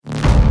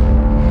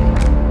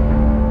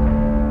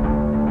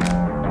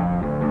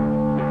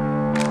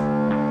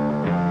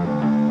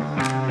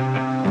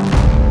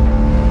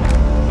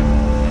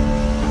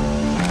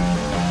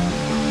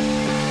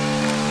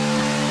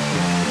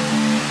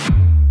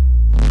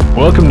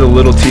Welcome to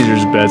Little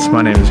Teasers Bets.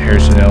 My name is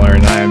Harrison Eller,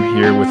 and I am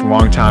here with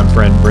longtime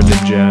friend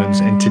Brendan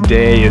Jones. And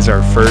today is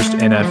our first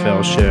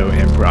NFL show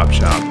in Prop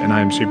Shop, and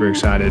I am super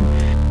excited.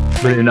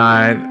 Brendan and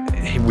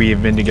I, we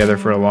have been together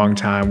for a long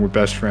time. We're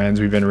best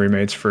friends. We've been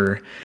roommates for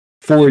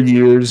 4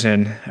 years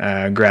and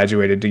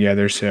graduated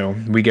together. So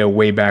we go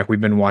way back.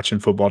 We've been watching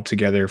football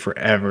together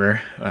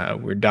forever.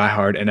 We're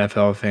diehard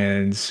NFL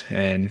fans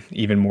and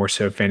even more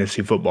so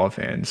fantasy football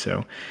fans.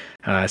 So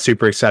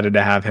super excited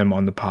to have him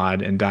on the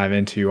pod and dive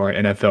into our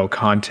NFL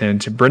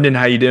content. Brendan,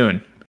 how you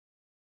doing?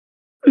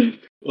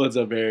 What's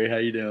up, Barry? How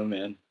you doing,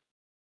 man?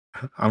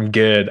 I'm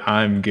good.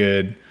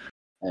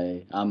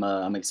 Hey,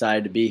 I'm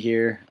excited to be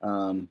here.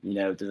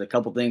 There's a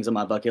couple things on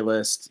my bucket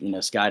list.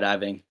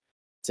 Skydiving,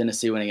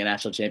 Tennessee winning a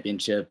national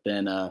championship,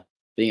 and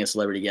being a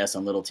celebrity guest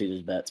on Little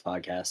Teasers Bets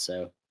podcast.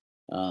 So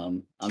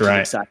I'm just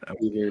excited to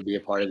be here to be a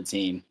part of the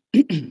team.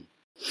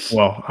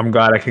 Well, I'm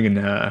glad I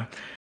can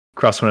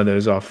cross one of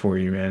those off for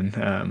you,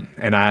 man.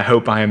 And I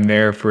hope I am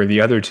there for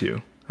the other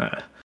two.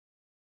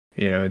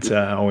 It's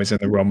always in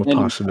the realm of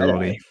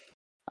possibility.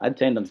 I'd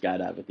tandem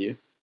skydive with you.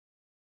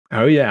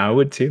 Oh yeah, I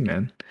would too,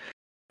 man.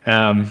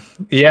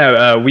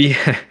 We,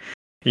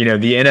 the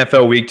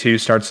NFL Week 2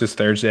 starts this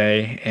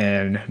Thursday,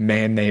 and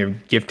man, they are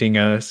gifting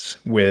us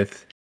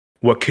with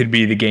what could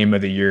be the game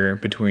of the year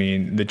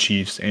between the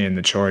Chiefs and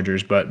the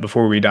Chargers. But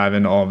before we dive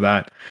into all of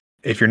that,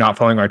 if you're not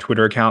following our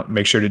Twitter account,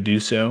 make sure to do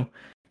so.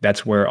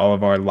 That's where all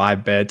of our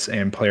live bets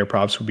and player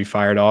props will be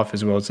fired off,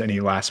 as well as any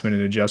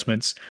last-minute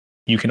adjustments.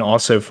 You can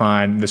also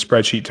find the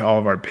spreadsheet to all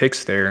of our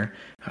picks there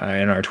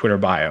in our Twitter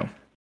bio.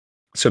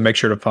 So make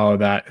sure to follow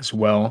that as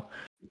well.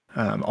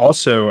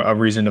 Also, a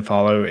reason to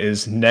follow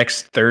is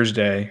this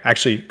Thursday,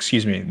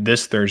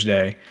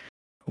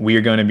 we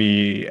are going to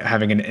be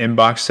having an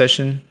inbox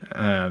session.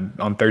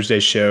 On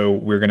Thursday's show,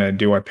 we're going to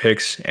do our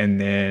picks, and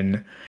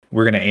then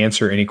we're going to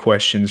answer any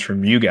questions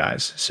from you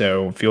guys.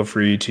 So feel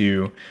free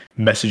to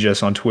message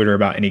us on Twitter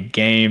about any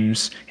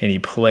games, any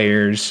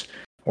players,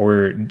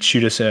 or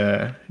shoot us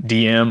a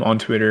DM on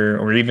Twitter,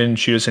 or even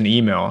shoot us an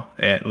email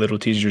at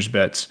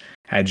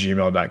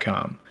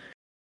littleteasersbets@gmail.com.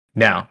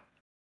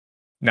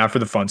 Now for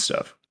the fun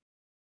stuff.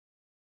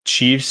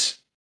 Chiefs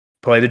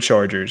play the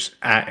Chargers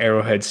at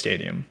Arrowhead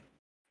Stadium.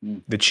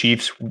 The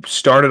Chiefs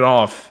started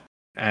off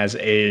as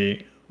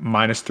a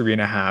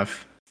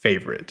 -3.5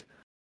 favorite.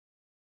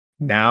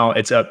 Now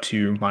it's up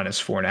to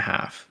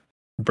 -4.5.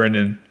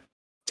 Brendan,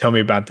 tell me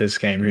about this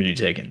game. Who are you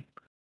taking?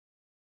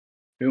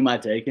 Who am I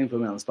taking?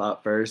 Put me on the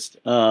spot first.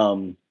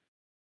 Well,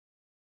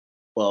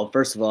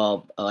 first of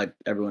all, I'd like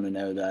everyone to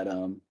know that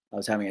I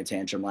was having a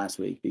tantrum last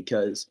week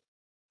because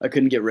I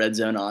couldn't get Red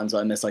Zone on, so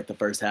I missed like the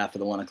first half of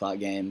the 1:00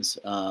 games.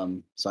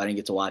 So I didn't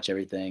get to watch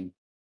everything.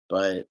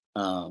 But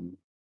the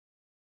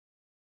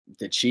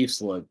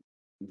Chiefs look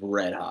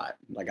red hot.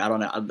 Like, I don't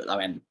know. I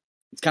mean,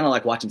 it's kind of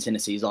like watching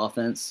Tennessee's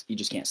offense. You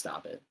just can't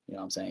stop it. You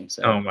know what I'm saying?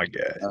 So, oh my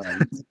God.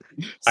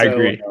 I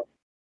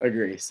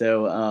agree.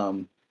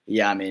 So,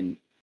 yeah, I mean,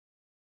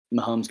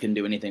 Mahomes couldn't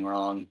do anything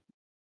wrong.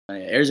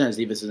 Arizona's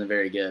defense isn't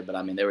very good, but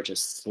I mean, they were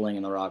just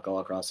slinging the rock all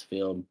across the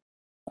field.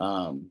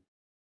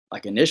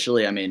 Like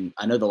initially, I mean,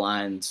 I know the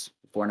line's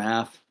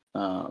 4.5,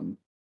 and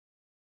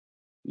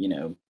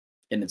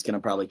it's going to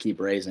probably keep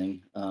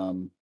raising.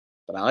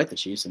 But I like the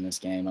Chiefs in this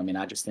game. I mean,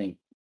 I just think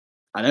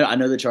I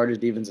know the Chargers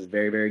defense is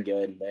very, very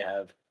good. They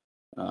have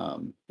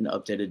an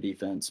updated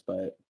defense,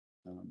 but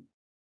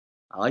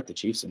I like the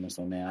Chiefs in this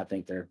one, man. I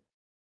think they're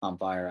on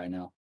fire right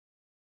now.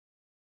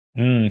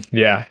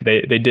 Yeah,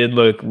 they did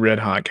look red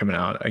hot coming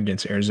out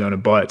against Arizona,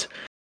 but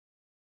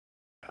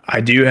I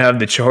do have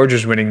the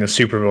Chargers winning the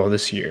Super Bowl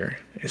this year.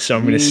 So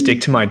I'm going to stick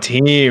to my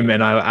team,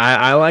 and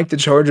I like the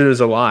Chargers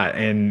a lot.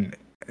 And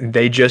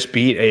they just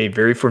beat a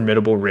very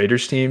formidable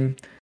Raiders team.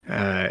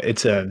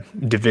 It's a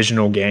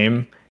divisional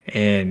game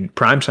and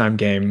primetime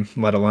game,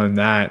 let alone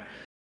that.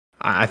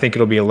 I think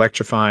it'll be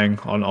electrifying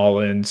on all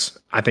ends.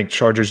 I think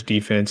Chargers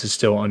defense is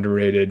still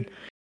underrated.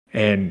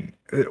 And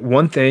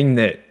one thing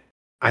that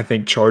I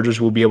think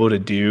Chargers will be able to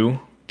do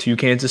to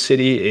Kansas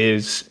City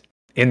is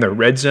in the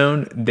red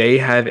zone, they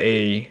have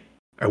a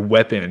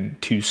weapon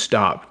to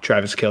stop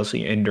Travis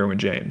Kelce and Derwin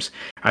James.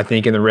 I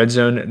think in the red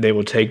zone, they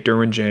will take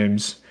Derwin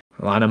James,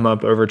 line him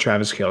up over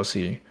Travis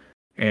Kelce,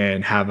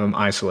 and have him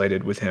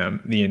isolated with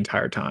him the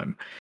entire time.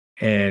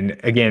 And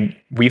again,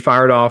 we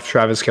fired off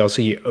Travis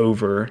Kelce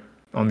over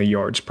on the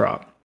yards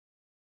prop.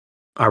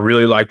 I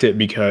really liked it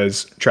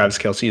because Travis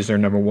Kelce is their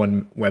number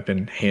one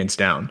weapon, hands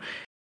down.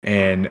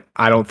 And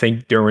I don't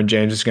think Derwin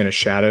James is going to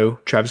shadow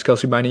Travis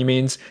Kelce by any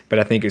means, but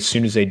I think as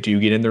soon as they do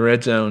get in the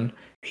red zone,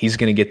 he's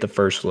going to get the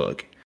first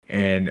look.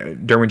 And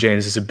Derwin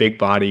James is a big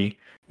body,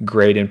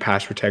 great in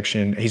pass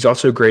protection. He's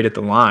also great at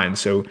the line.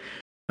 So,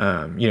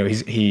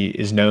 he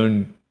is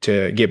known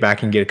to get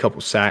back and get a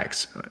couple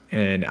sacks.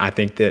 And I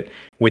think that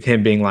with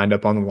him being lined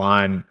up on the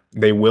line,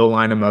 they will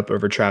line him up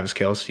over Travis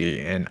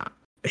Kelce, and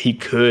he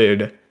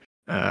could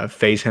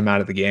phase him out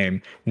of the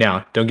game.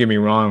 Now, don't get me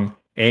wrong.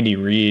 Andy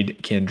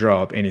Reid can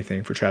draw up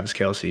anything for Travis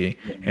Kelce,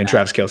 and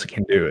Travis Kelce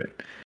can do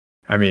it.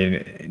 I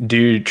mean,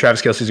 dude,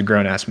 Travis Kelce's a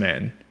grown-ass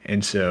man.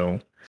 And so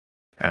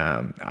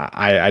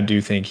I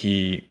do think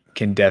he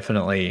can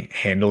definitely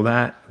handle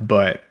that,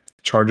 but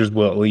Chargers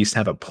will at least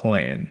have a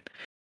plan.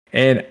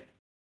 And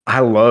I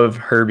love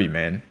Herbie,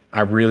 man.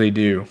 I really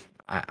do.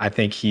 I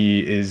think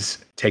he is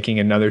taking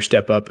another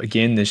step up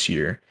again this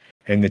year.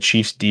 And the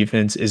Chiefs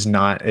defense is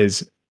not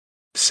as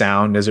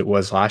sound as it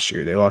was last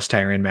year. They lost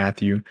Tyrann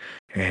Mathieu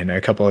and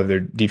a couple of their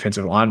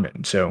defensive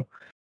linemen. So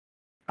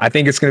I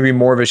think it's going to be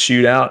more of a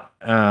shootout.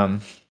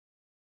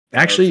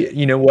 Actually,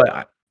 you know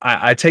what?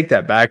 I take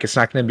that back. It's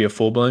not going to be a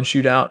full blown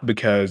shootout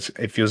because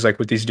it feels like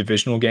with these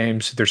divisional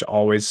games, there's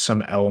always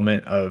some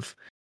element of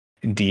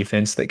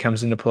defense that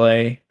comes into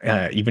play,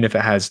 even if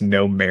it has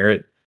no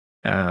merit.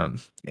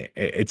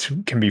 It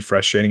can be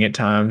frustrating at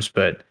times,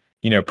 but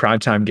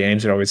primetime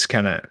games, it always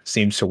kind of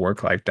seems to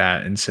work like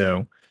that. And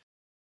so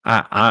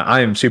I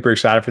am super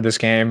excited for this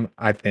game.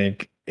 I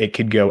think it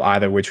could go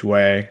either which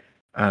way.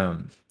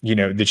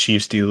 The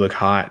Chiefs do look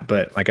hot,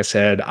 but like I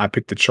said, I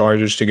picked the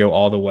Chargers to go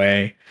all the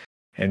way.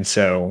 And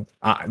so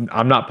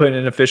I'm not putting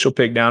an official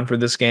pick down for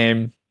this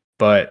game,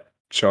 but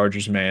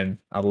Chargers, man,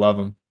 I love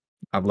them.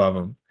 I love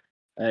them.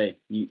 Hey,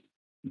 you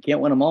can't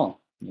win them all.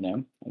 I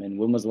mean,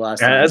 when was the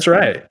last Yeah, time that's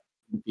right.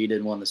 you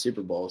didn't win the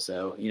Super Bowl?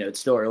 So it's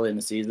still early in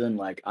the season.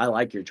 Like, I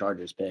like your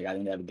Chargers pick. I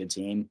think they have a good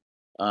team,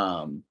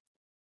 and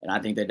I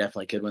think they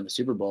definitely could win the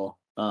Super Bowl.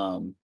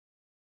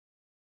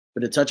 But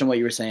to touch on what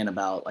you were saying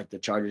about like the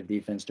Chargers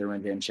defense,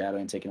 Derwin James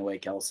shadowing, taking away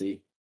Kelsey,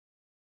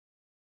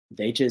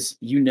 they just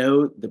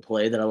the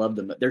play that I love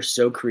them. They're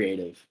so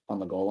creative on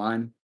the goal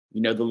line. The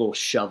little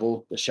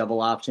the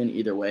shovel option.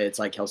 Either way, it's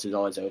like Kelsey's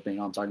always open.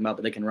 I'm talking about,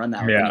 but they can run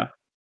that. Yeah.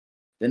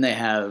 Then they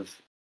have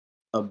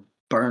a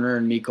burner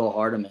and Mecole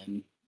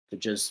Hardman to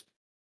just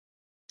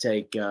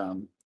take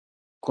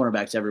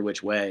cornerbacks every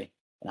which way.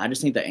 And I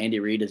just think that Andy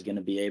Reid is going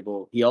to be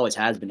able. He always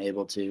has been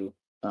able to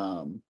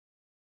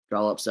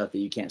draw up stuff that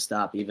you can't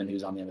stop, even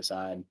who's on the other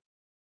side.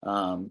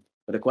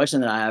 But a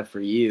question that I have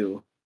for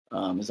you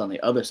is on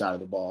the other side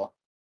of the ball.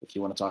 If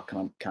you want to talk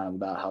kind of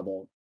about how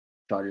the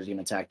Chargers are going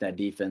to attack that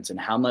defense, and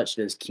how much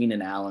does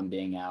Keenan Allen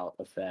being out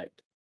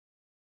affect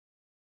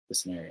the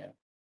scenario?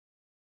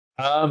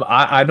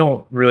 I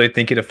don't really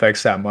think it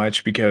affects that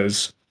much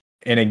because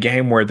in a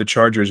game where the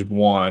Chargers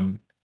won,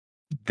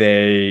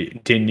 they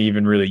didn't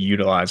even really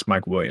utilize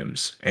Mike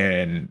Williams.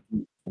 And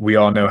we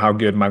all know how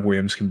good Mike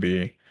Williams can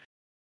be.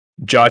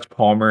 Josh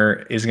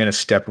Palmer is going to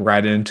step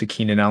right into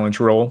Keenan Allen's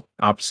role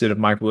opposite of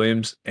Mike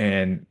Williams.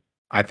 And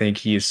I think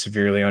he is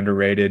severely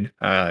underrated.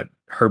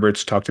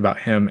 Herbert's talked about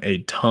him a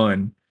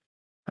ton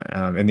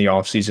in the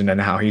offseason and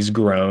how he's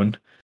grown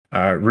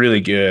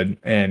really good.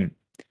 And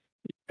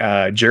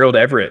Gerald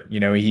Everett,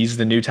 he's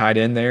the new tight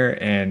end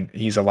there, and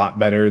he's a lot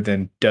better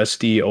than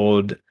dusty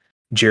old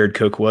Jared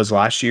Cook was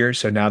last year.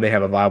 So now they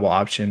have a viable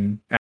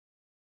option.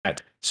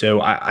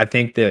 So I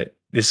think that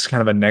this is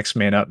kind of a next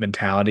man up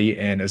mentality.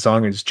 And as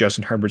long as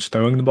Justin Herbert's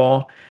throwing the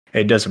ball,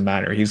 it doesn't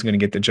matter. He's going to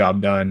get the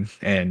job done,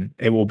 and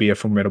it will be a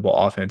formidable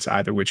offense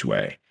either which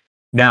way.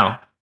 Now,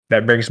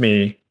 that brings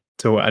me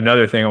to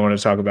another thing I want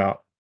to talk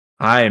about.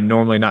 I am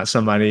normally not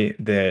somebody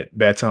that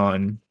bets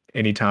on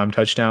anytime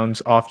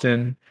touchdowns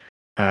often.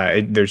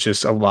 There's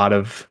just a lot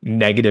of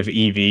negative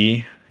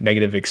EV,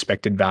 negative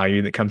expected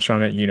value that comes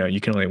from it.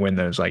 You can only win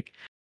those like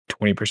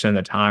 20% of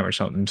the time or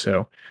something.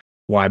 So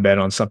why bet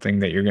on something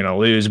that you're going to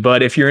lose?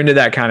 But if you're into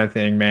that kind of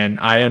thing, man,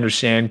 I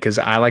understand because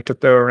I like to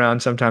throw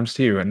around sometimes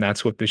too. And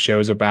that's what the show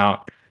is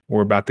about.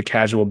 We're about the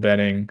casual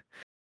betting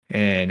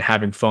and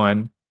having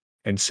fun.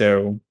 And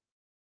so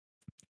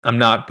I'm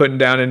not putting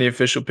down any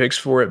official picks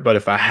for it. But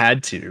if I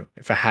had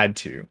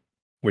to,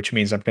 which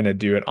means I'm going to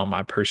do it on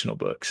my personal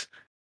books,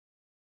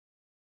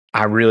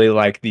 I really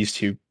like these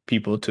two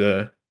people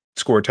to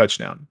score a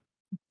touchdown.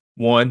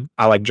 One,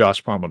 I like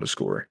Josh Palmer to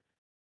score.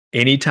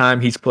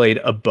 Anytime he's played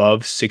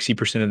above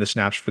 60% of the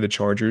snaps for the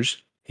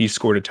Chargers, he's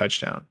scored a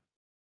touchdown.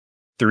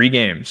 3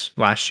 games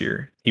last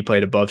year, he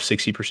played above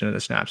 60% of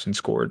the snaps and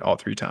scored all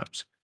 3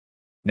 times.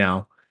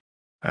 Now,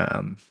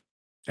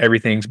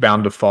 everything's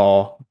bound to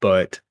fall,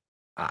 but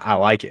I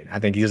like it. I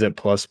think he's at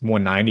plus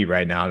 190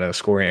 right now to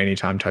score an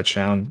anytime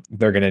touchdown.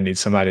 They're going to need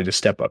somebody to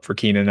step up for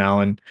Keenan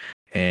Allen.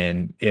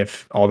 And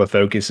if all the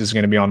focus is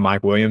going to be on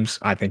Mike Williams,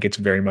 I think it's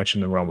very much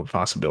in the realm of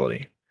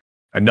possibility.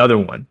 Another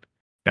one.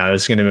 Now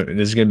this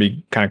is gonna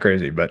be kind of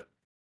crazy, but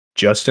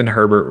Justin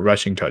Herbert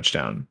rushing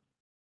touchdown.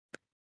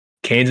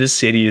 Kansas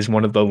City is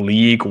one of the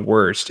league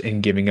worst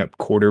in giving up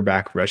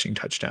quarterback rushing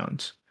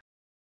touchdowns.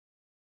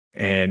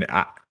 And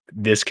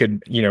this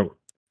could,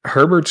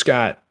 Herbert's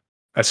got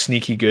a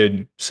sneaky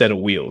good set of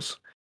wheels.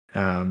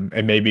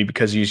 And maybe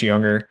because he's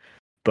younger,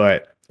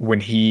 but when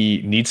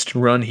he needs to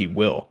run, he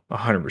will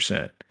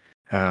 100%.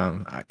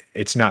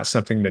 It's not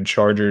something the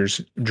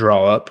Chargers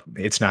draw up.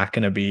 It's not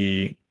going to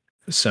be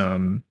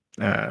some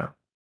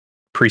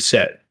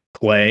preset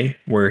play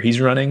where he's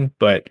running,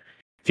 but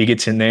if he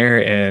gets in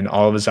there and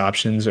all of his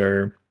options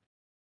are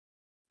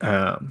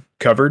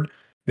covered,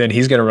 then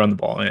he's going to run the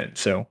ball in.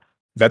 So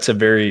that's a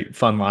very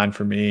fun line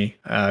for me,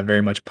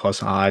 very much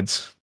plus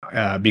odds.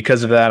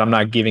 Because of that, I'm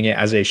not giving it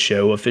as a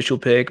show official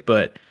pick,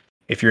 but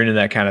if you're into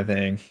that kind of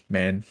thing,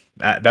 man,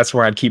 that's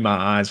where I'd keep my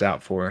eyes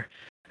out for.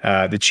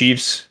 The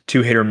Chiefs,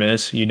 too hit or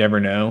miss, you never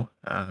know.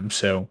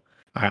 So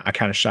I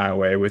kind of shy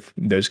away with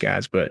those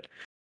guys, but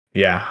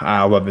yeah,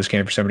 I love this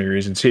game for so many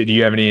reasons. Do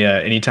you have any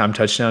anytime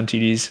touchdown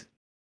TDs?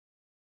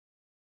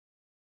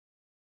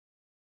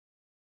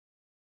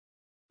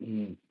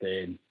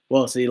 Dude.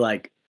 Well, see,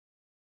 like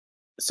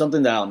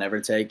something that I'll never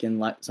take in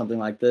like something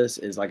like this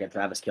is like a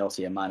Travis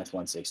Kelsey at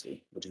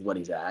 -160, which is what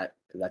he's at,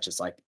 because that's just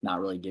like not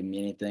really giving me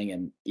anything.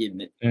 And even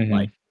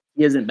like Hmm.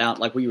 he isn't bound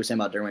like what you were saying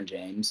about Derwin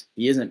James.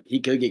 He isn't. He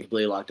could get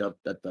completely locked up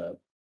at the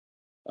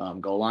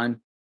goal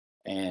line,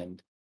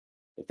 and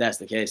if that's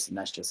the case, then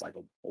that's just like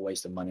a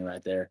waste of money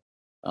right there.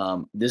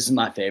 This is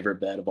my favorite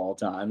bet of all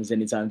time. Is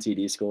anytime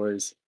TD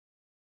scores.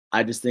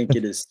 I just think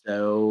it is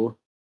so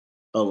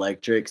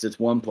electric because it's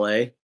one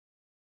play,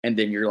 and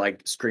then you're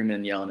like screaming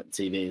and yelling at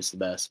the TV. It's the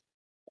best.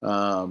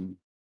 Um,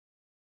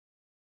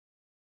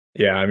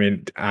 Yeah, I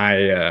mean,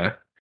 I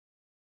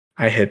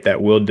hit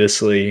that Will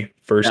Disley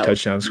first that was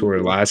touchdown score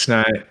crazy. last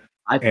night,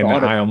 I and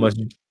thought of I you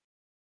almost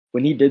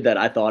when he did that.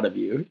 I thought of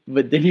you,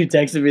 but then you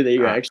texted me that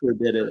you uh, actually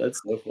did it.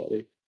 That's so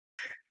funny.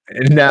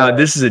 now Uh,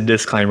 this is a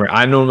disclaimer.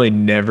 I normally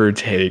never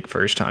take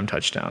first time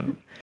touchdown,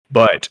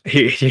 but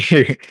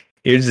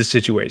here's the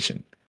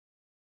situation.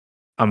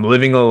 I'm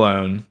living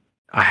alone.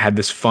 I had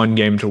this fun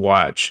game to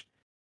watch,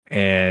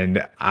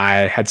 and I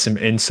had some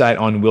insight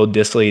on Will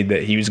Disley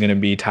that he was going to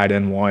be tight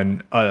end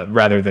one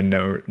rather than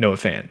Noah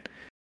Fan.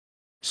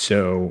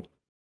 So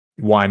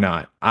why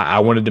not? I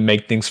wanted to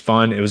make things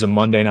fun. It was a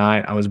Monday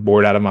night. I was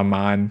bored out of my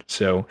mind,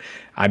 so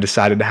I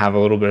decided to have a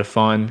little bit of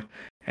fun.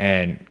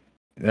 And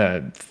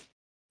uh,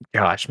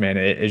 gosh, man,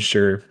 it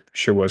sure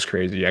was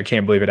crazy. I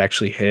can't believe it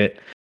actually hit.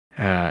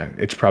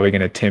 It's probably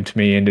going to tempt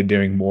me into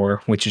doing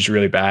more, which is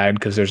really bad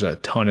because there's a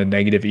ton of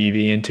negative EV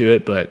into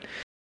it. But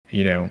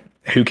you know,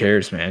 who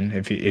cares, man?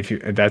 If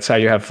that's how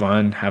you have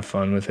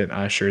fun with it.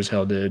 I sure as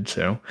hell did.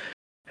 So,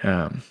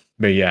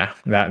 but yeah,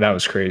 that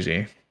was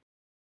crazy.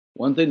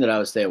 One thing that I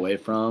would stay away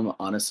from,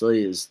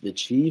 honestly, is the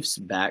Chiefs'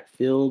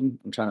 backfield.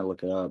 I'm trying to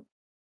look it up.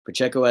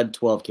 Pacheco had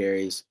 12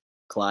 carries,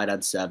 Clyde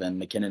had 7,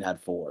 McKinnon had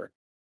 4.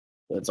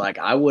 So it's like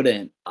I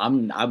wouldn't.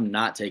 I'm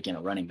not taking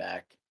a running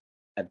back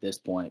at this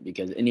point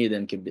because any of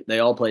them could. They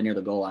all play near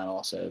the goal line.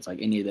 Also, it's like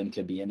any of them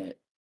could be in it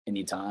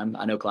anytime.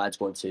 I know Clyde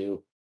scored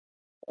 2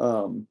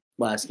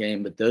 last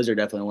game, but those are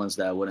definitely ones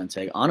that I wouldn't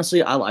take.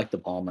 Honestly, I like the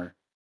Palmer.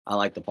 I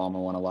like the Palmer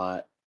one a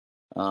lot.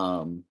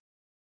 Um,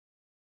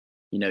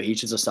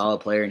 he's just a solid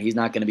player, and he's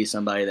not going to be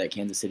somebody that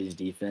Kansas City's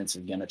defense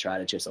is going to try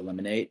to just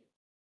eliminate.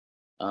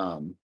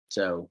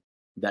 So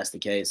if that's the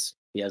case,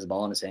 he has the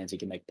ball in his hands, he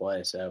can make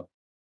play. So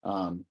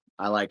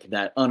I like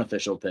that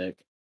unofficial pick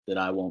that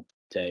I won't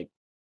take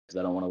because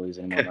I don't want to lose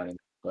any more money.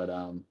 But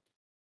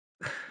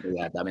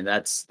yeah, I mean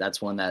that's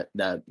one that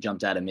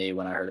jumped out at me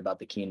when I heard about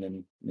the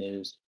Keenan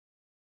news.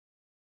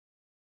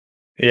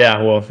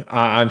 Yeah, well,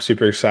 I'm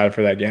super excited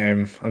for that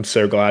game. I'm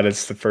so glad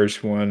it's the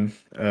first one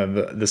of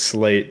the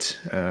slate.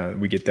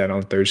 We get that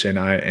on Thursday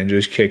night and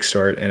just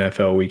kickstart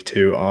NFL Week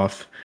 2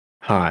 off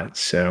hot.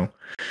 So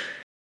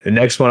the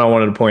next one I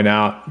wanted to point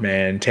out,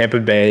 man,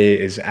 Tampa Bay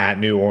is at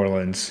New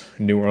Orleans.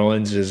 New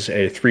Orleans is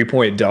a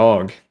 3-point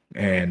dog,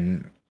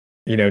 and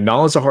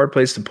Nola's a hard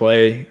place to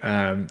play.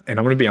 And I'm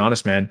going to be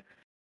honest, man,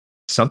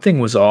 something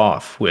was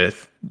off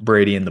with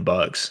Brady and the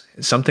Bucks.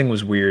 Something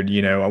was weird.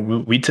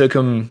 We took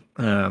him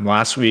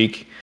last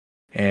week,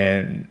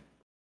 and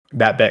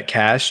that bet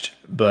cashed.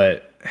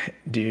 But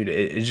dude,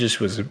 it just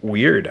was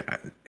weird.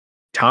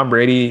 Tom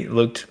Brady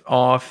looked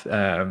off.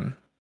 The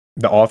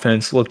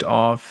offense looked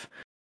off.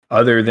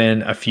 Other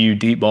than a few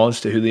deep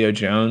balls to Julio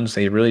Jones,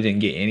 they really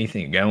didn't get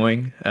anything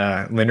going.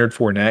 Leonard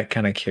Fournette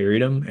kind of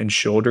carried them and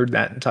shouldered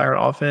that entire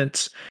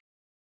offense.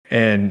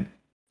 And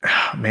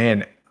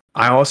man,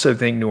 I also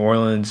think New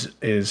Orleans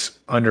is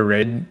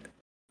underrated.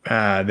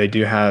 They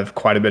do have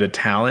quite a bit of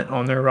talent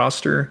on their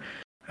roster.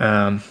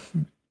 Um,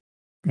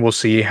 we'll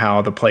see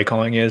how the play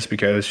calling is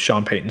because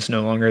Sean Payton's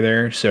no longer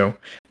there. So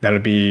that'll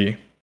be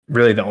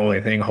really the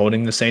only thing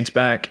holding the Saints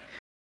back.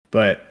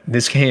 But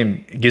this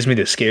game gives me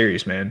the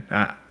scaries, man.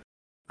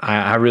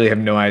 I really have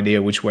no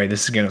idea which way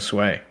this is going to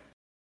sway.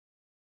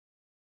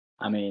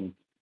 I mean,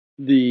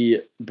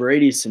 the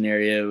Brady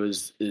scenario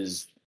is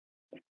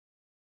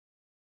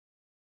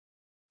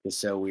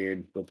so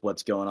weird with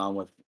what's going on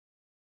with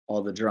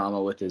all the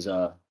drama with his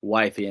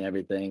wifey and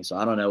everything. So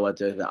I don't know what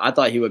to. I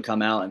thought he would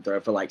come out and throw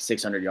for like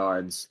 600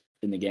 yards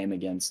in the game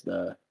against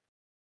the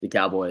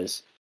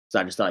Cowboys. So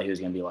I just thought he was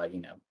gonna be like,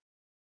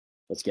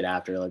 let's get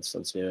after it, let's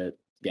do it,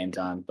 game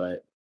time.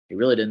 But he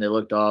really didn't. They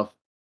looked off.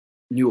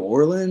 New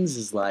Orleans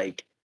is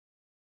like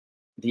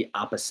the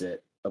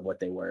opposite of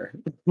what they were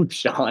with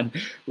Sean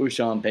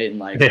Payton.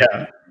 Like,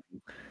 Yeah.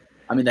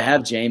 I mean, they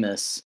have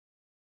Jameis,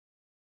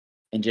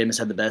 and Jameis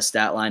had the best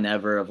stat line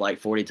ever of like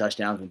 40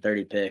 touchdowns and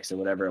 30 picks or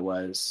whatever it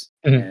was.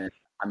 Mhm.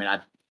 And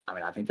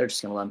I think they're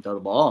just gonna let him throw the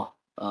ball,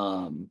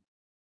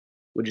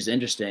 which is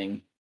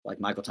interesting. Like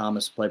Michael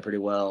Thomas played pretty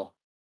well.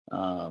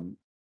 Um,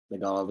 they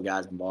got all the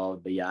guys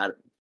involved, but yeah,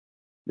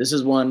 this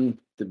is one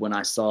when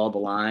I saw the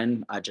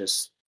line, I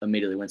just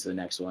immediately went to the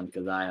next one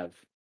because I have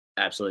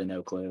absolutely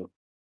no clue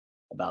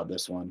about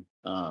this one.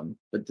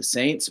 But the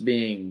Saints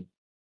being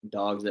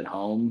dogs at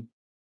home,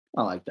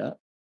 I like that.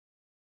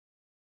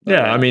 But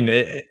Yeah, I mean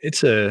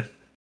it's a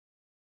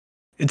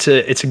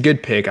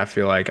good pick. I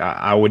feel like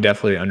I would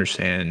definitely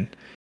understand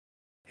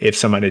if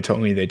somebody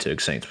told me they took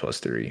Saints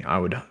 +3. I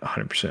would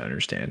 100%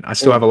 understand. I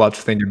still well, have a lot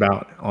to think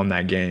about on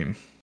that game.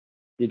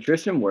 did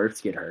Tristan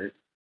Wirfs get hurt?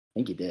 I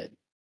think he did.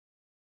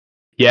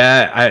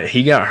 Yeah,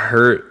 he got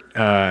hurt.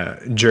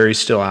 Jury's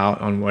still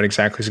out on what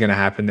exactly is going to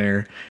happen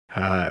there.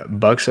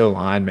 Bucks O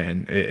line,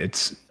 man,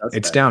 it's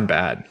Suspect. down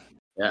bad.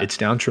 Yeah. It's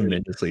down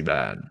tremendously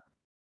bad.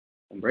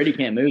 And Brady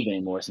can't move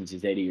anymore since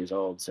he's 80 years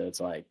old. So it's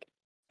like,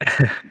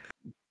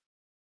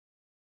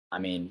 I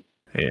mean,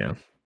 Yeah,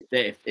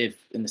 if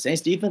and the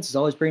Saints defense is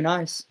always pretty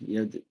nice,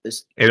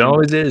 this it team,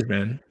 always is,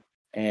 man.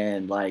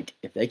 and like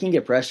if they can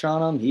get pressure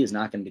on him, he is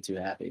not going to be too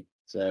happy.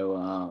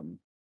 So,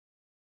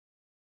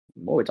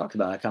 what we talked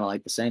about, I kind of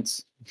like the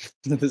Saints.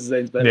 The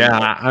Saints better.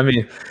 Yeah, I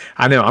mean,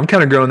 I know I'm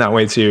kind of growing that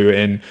way too.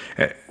 And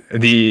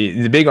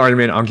the big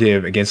argument I'll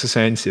give against the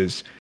Saints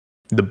is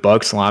the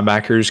Bucks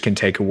linebackers can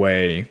take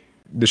away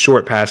the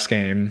short pass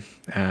game,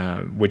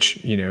 which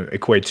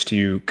equates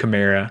to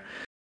Kamara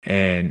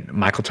and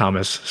Michael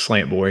Thomas,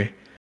 slant boy,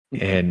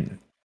 and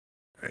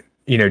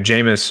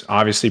Jameis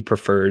obviously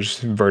prefers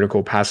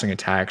vertical passing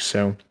attacks.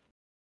 So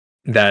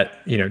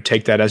that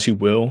take that as you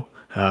will,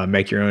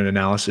 make your own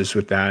analysis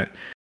with that.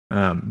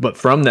 But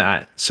from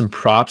that, some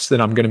props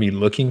that I'm going to be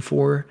looking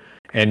for,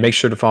 and make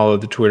sure to follow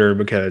the Twitter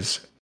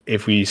because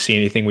if we see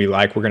anything we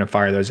like, we're going to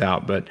fire those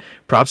out. But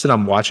props that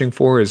I'm watching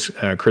for is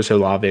Chris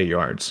Olave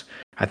yards.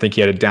 I think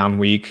he had a down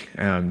week.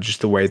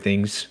 Just the way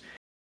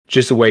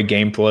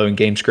game flow and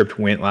game script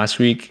went last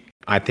week.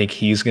 I think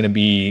he's going to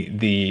be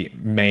the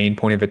main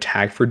point of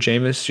attack for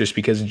Jameis, just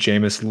because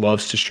Jameis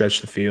loves to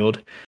stretch the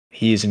field.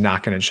 He's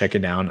not going to check it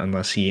down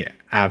unless he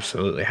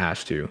absolutely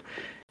has to.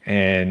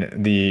 And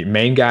the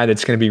main guy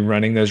that's going to be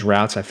running those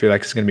routes, I feel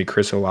like is going to be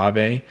Chris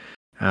Olave.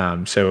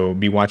 So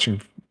be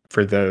watching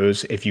for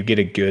those. If you get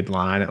a good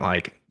line at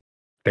like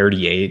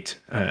 38,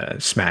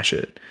 smash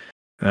it.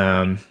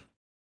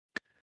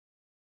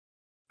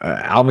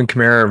 Alvin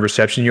Kamara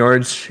reception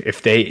yards,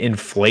 if they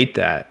inflate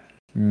that,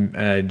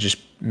 just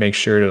make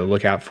sure to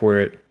look out for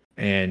it.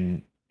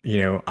 And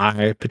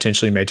I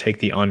potentially may take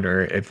the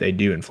under if they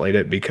do inflate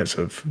it because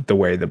of the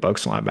way the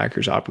Bucks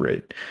linebackers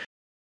operate.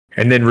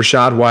 And then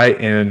Rachaad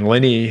White and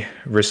Lenny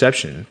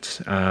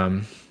receptions.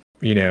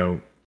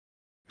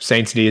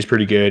 Saints D is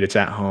pretty good. It's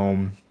at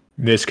home.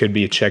 This could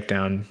be a check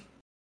down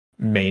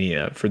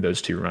mania for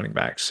those two running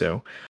backs.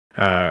 So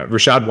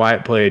Rachaad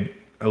White played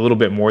a little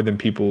bit more than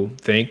people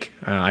think.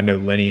 I know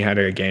Lenny had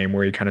a game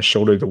where he kind of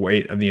shouldered the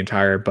weight of the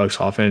entire Bucks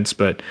offense,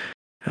 but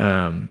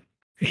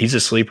he's a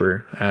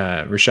sleeper.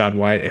 Rachaad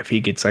White, if he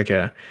gets like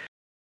a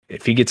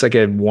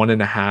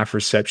 1.5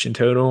 reception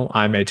total,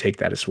 I may take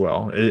that as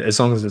well, as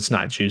long as it's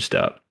not juiced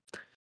up.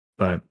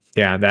 But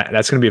yeah,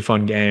 that's going to be a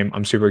fun game.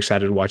 I'm super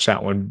excited to watch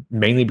that one,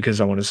 mainly because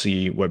I want to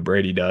see what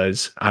Brady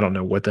does. I don't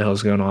know what the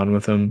hell's going on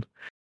with him,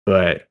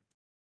 but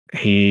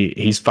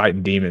he's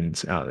fighting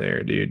demons out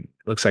there, dude.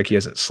 Looks like he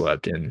hasn't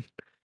slept in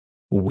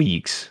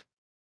weeks.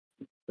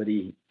 But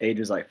he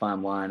ages like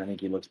fine wine. I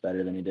think he looks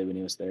better than he did when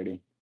he was 30.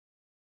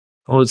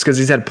 Well, it's because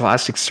he's had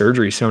plastic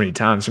surgery so many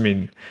times. I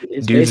mean,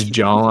 His dude's face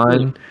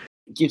jawline.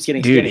 keeps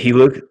getting Dude,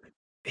 skinny.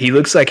 he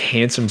looks like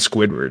handsome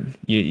Squidward.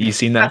 You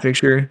seen that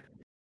picture?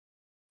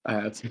 I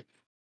have to.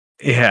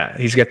 Yeah,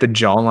 he's got the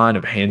jawline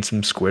of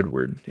handsome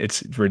Squidward.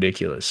 It's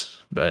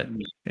ridiculous. But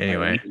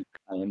anyway,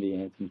 I envy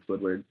Anthony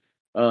Squidward.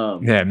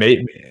 yeah,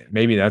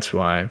 maybe that's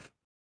why.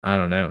 I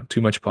don't know.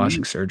 Too much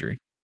plastic surgery.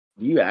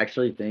 Do you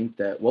actually think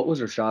that what was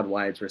Rachaad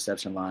White's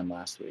reception line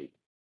last week?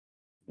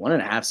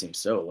 1.5 seems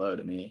so low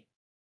to me.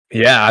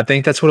 Yeah, I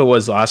think that's what it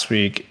was last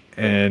week,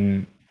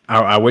 and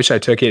I wish I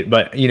took it,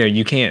 but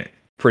you can't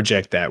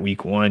project that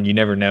week one. You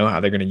never know how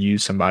they're going to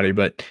use somebody,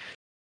 but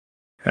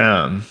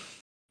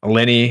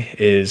Lenny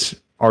is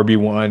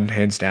RB1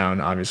 hands down,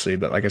 obviously.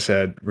 But like I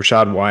said,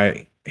 Rachaad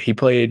White, he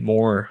played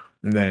more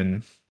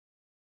than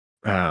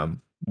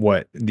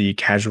what the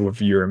casual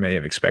viewer may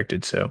have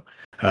expected. So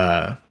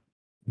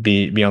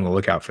be on the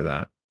lookout for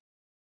that.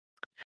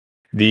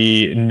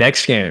 The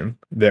next game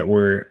that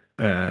we're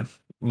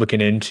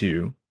looking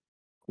into,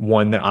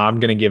 one that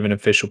I'm going to give an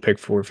official pick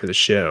for the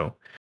show,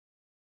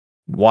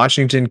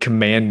 Washington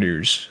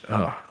Commanders.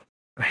 Oh,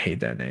 I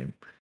hate that name.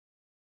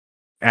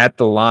 At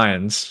the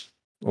Lions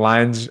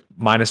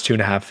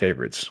 -2.5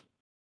 favorites.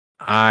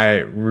 I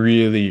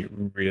really,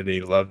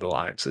 really love the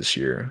Lions this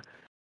year.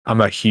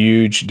 I'm a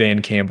huge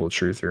Dan Campbell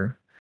truther,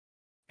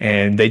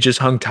 and they just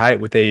hung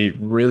tight with a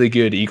really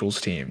good Eagles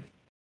team.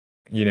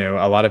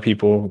 A lot of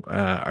people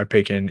are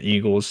picking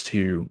Eagles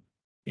to,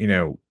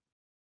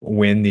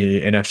 win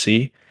the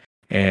NFC,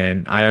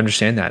 and I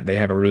understand that they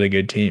have a really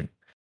good team.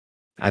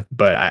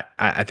 But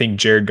I think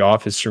Jared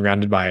Goff is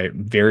surrounded by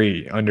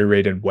very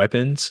underrated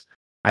weapons.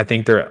 I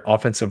think their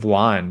offensive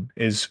line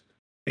is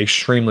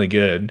extremely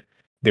good.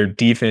 Their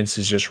defense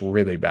is just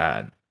really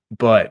bad.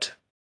 but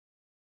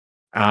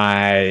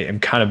I am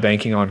kind of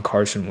banking on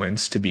Carson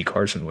Wentz to be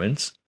Carson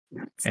Wentz.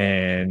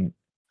 And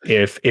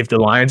if the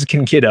Lions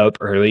can get up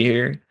early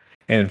here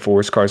and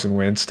force Carson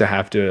Wentz to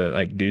have to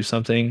like do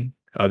something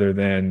other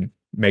than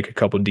make a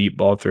couple deep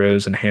ball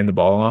throws and hand the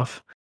ball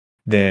off,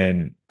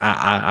 then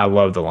I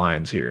love the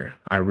Lions here.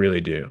 I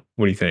really do.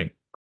 What do you think?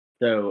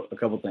 So a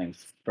couple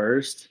things.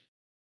 First,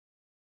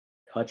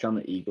 touch on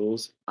the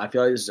Eagles. I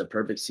feel like this is a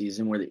perfect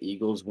season where the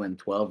Eagles win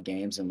 12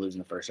 games and lose in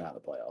the first round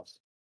of the playoffs.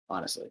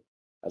 Honestly,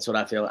 that's what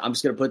I feel. I'm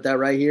just gonna put that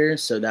right here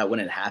so that when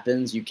it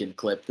happens, you can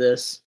clip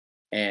this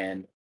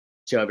and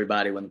show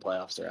everybody when the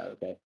playoffs are out.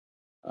 Okay.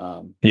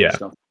 Yeah. Just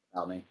don't forget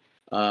about me.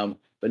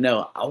 But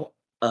no,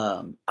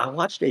 I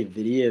watched a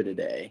video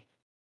today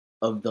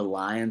of the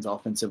Lions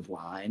offensive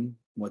line,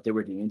 what they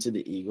were doing to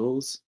the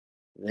Eagles.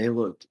 They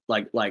looked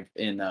like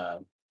in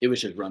it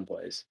was just run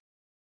plays.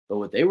 But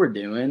what they were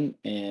doing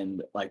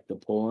and like the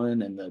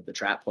pulling and the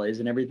trap plays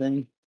and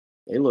everything,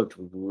 they looked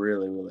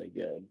really, really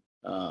good.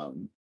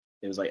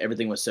 It was like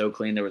everything was so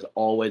clean. There was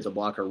always a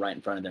blocker right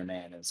in front of their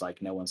man. And it's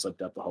like no one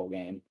slipped up the whole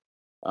game.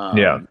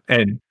 Yeah. Um,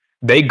 And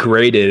they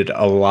graded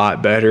a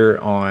lot better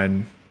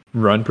on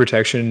run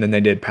protection than they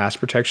did pass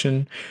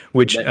protection,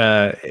 which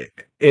but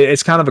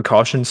it's kind of a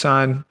caution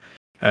sign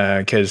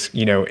because,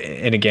 you know,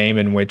 in a game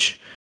in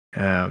which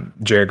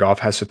Jared Goff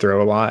has to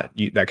throw a lot,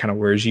 that kind of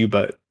worries you.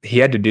 But he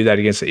had to do that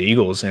against the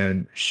Eagles,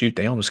 and shoot,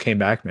 they almost came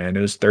back, man. It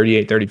was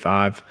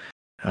 38-35.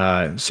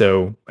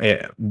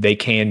 They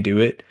can do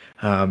it.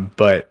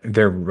 But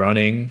their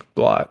run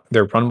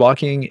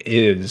blocking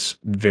is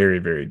very,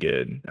 very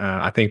good.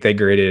 I think they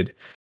graded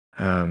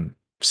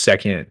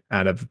second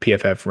out of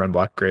PFF run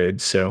block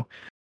grades. So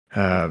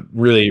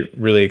really,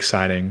 really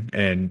exciting.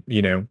 And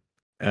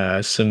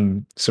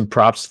some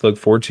props to look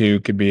forward to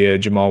could be a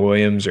Jamal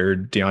Williams or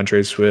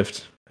DeAndre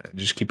Swift.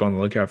 Just keep on the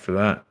lookout for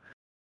that.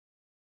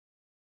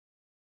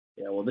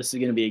 yeah, well, this is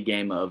going to be a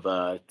game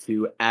of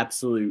two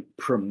absolute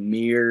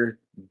premier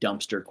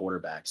dumpster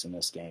quarterbacks in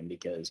this game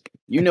because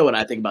you know what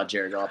I think about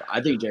Jared Goff.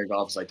 I think Jared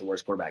Goff is like the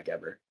worst quarterback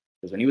ever.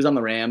 Because when he was on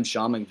the Rams,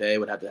 Sean McVay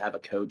would have to have a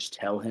coach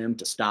tell him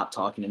to stop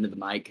talking into the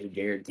mic because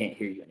Jared can't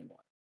hear you anymore.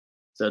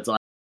 So it's like,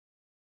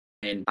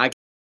 and I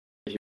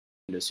can't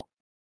hear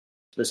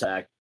this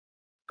fact.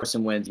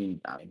 Carson Wentz, I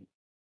mean,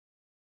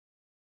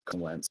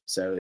 Carson Wentz.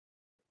 So,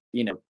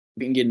 we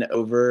can get an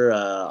over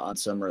on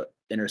some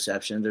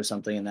interceptions or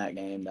something in that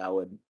game.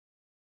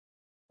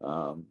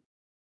 Um,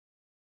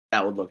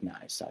 that would look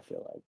nice, I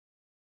feel like.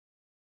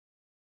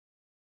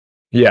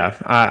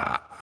 Yeah.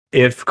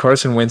 If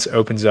Carson Wentz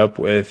opens up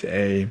with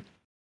a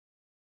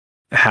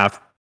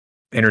half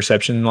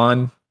interception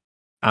line,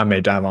 I may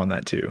dive on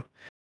that too,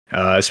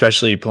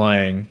 especially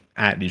playing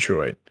at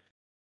Detroit.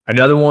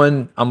 Another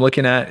one I'm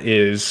looking at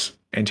is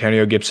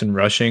Antonio Gibson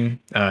rushing.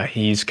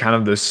 He's kind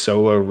of the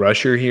solo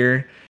rusher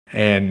here.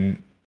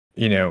 And,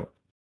 you know,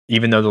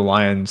 even though the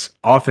Lions'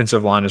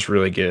 offensive line is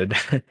really good,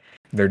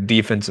 their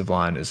defensive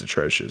line is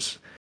atrocious.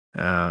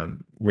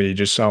 We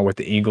just saw what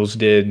the Eagles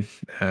did.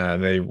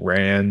 They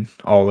ran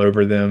all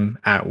over them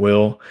at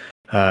will.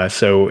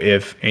 So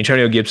if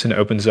Antonio Gibson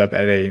opens up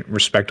at a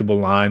respectable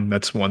line,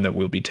 that's one that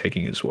we'll be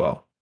taking as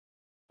well.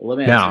 Well,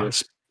 let me ask you Now,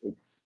 this: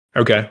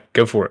 okay,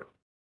 go for it.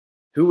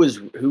 who was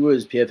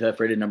PFF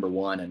rated number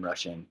one in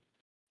rushing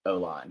O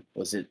line?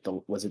 Was it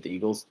the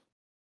Eagles?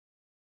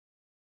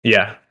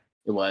 Yeah,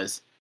 It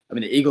was. I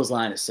mean, the Eagles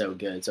line is so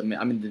good. So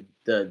I mean,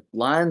 the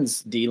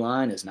Lions D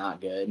line is not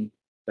good,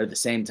 but at the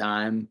same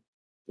time,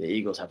 the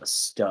Eagles have a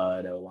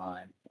stud O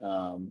line.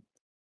 But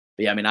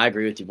yeah, I mean, I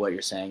agree with you what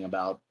you're saying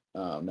about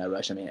that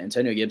rush. I mean,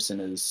 Antonio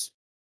Gibson is,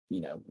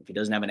 if he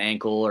doesn't have an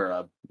ankle or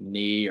a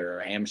knee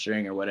or a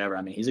hamstring or whatever,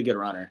 I mean, he's a good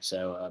runner.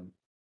 So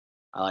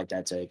I like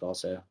that take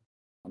also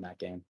on that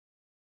game.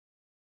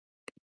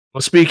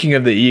 well, speaking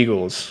of the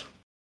Eagles,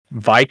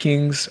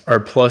 Vikings are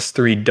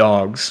 +3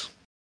 dogs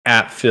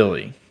at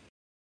Philly.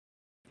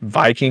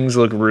 Vikings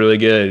look really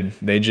good.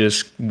 They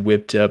just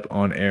whipped up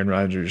on Aaron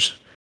Rodgers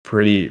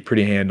pretty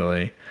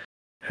handily.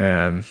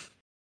 Um,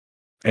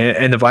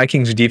 and the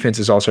Vikings defense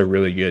is also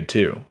really good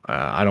too.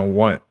 I don't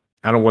want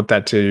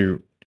that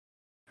to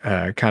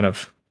kind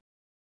of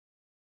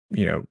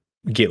you know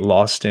get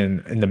lost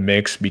in the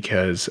mix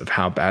because of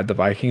how bad the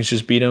Vikings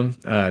just beat them.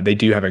 They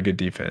do have a good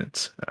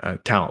defense,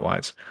 talent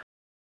wise.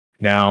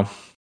 Now,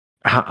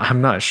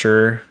 I'm not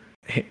sure.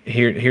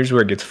 Here's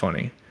where it gets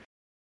funny.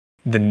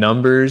 The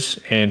numbers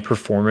and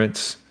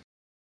performance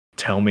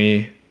tell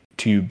me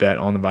to bet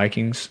on the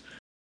Vikings,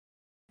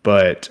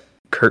 but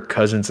Kirk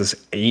Cousins is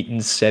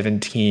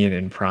 8-17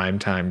 in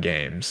primetime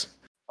games.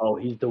 Oh,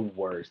 he's the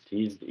worst.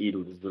 He's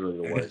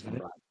literally the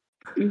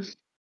worst.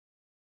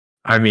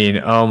 I mean,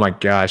 oh my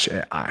gosh,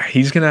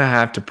 he's gonna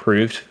have to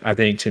prove, I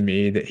think, to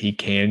me that he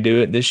can do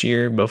it this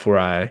year before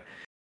I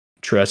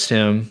trust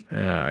him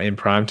in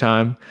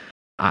primetime.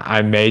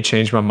 I may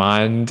change my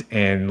mind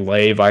and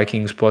lay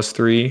Vikings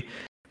 +3,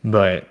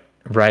 but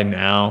right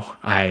now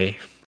I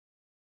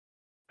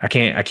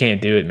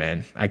can't do it,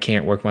 man. I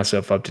can't work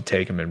myself up to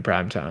take him in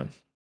prime time.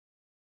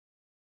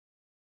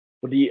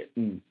 What do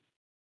you?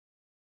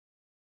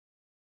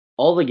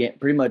 all the game,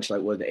 pretty much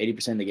like what the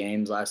 80% of the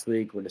games last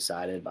week were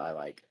decided by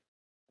like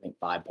I think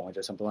 5 points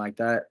or something like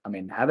that. I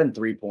mean, having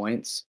 3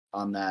 points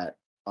on that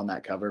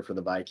cover for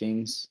the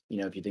Vikings,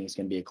 if you think it's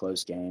going to be a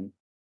close game,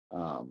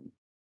 um,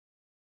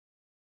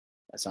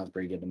 that sounds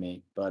pretty good to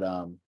me.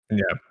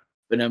 Yeah.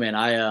 But no, man,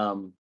 I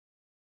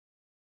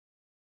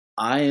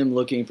am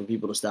looking for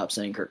people to stop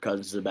saying Kirk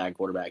Cousins is a bad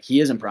quarterback. He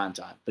is in prime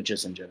time, but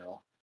just in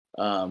general.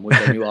 With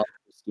their new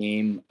offensive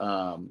scheme,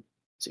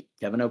 is it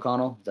Kevin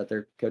O'Connell? Is that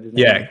their coach's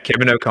name? Yeah,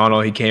 Kevin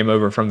O'Connell, he came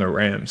over from the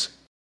Rams.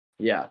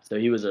 Yeah, so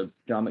he was a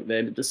John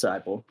McVay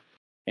disciple,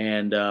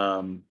 and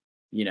and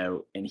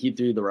he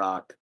threw the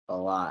rock a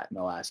lot in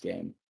the last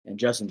game. And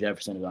Justin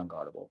Jefferson is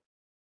unguardable.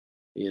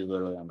 He is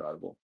literally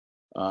unguardable.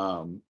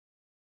 Um,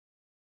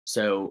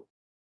 so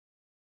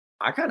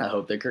I kind of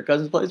hope that Kirk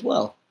Cousins plays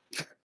well.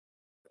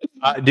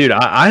 Dude,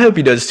 I hope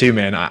he does too,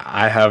 man.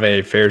 I have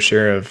a fair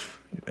share of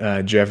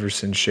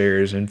Jefferson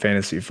shares in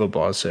fantasy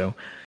football, so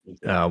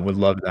would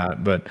love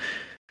that. But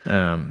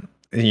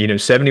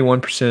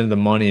 71% of the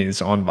money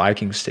is on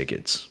Vikings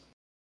tickets.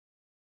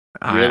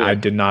 I Really?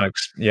 did not,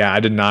 I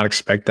did not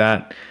expect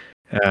that.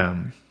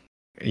 Um,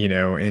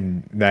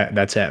 and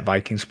that's at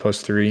Vikings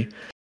 +3.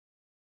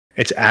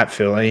 It's at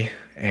Philly,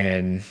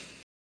 and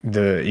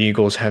the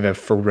Eagles have a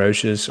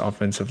ferocious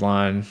offensive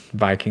line.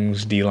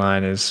 Vikings D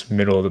line is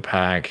middle of the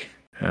pack.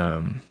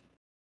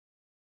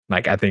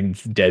 Like I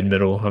think dead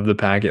middle of the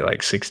pack at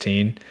like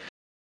 16.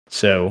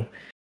 So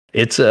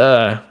it's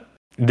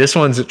this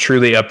one's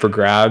truly up for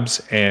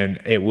grabs, and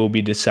it will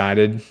be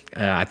decided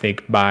I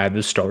think by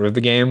the start of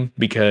the game,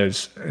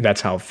 because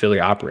that's how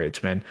Philly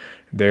operates, man.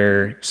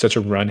 They're such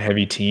a run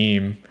heavy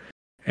team,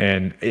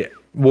 and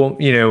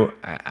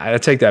I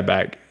take that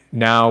back.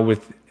 Now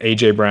with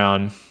AJ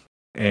Brown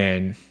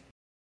and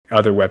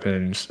other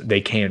weapons,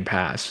 they can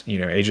pass.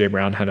 AJ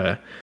Brown had a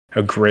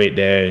great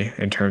day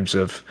in terms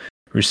of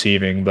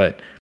receiving,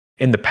 but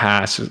in the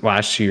past,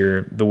 last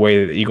year, the way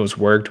that the Eagles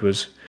worked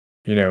was,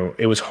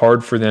 it was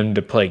hard for them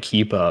to play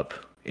keep up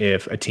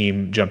if a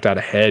team jumped out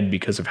ahead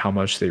because of how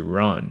much they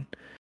run.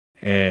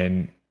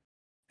 And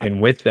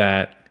with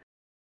that,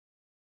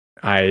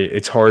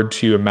 it's hard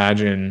to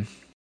imagine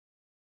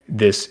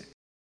this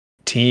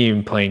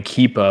team playing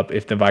keep up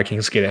if the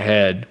Vikings get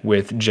ahead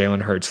with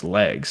Jalen Hurts'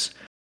 legs.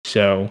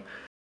 So,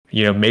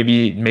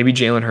 maybe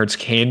Jalen Hurts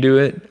can do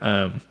it,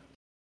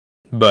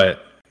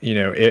 but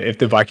if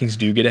the Vikings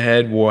do get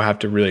ahead, we'll have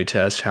to really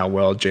test how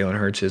well Jalen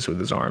Hurts is with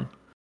his arm.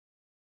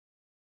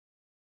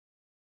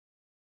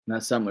 And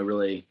that's something we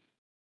really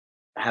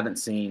haven't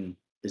seen,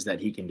 is that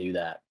he can do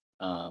that,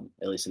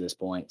 at least at this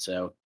point.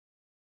 So,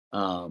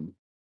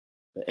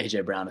 but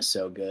AJ Brown is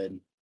so good.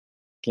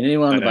 Can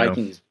anyone on I the know.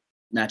 Vikings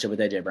match up with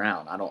AJ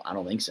Brown? I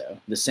don't think so.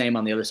 The same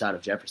on the other side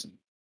of Jefferson.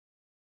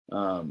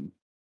 Um,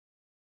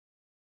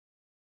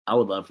 I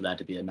would love for that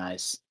to be a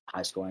nice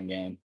high scoring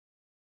game.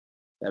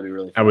 That'd be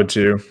really I would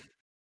fun. too.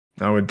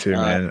 I would too,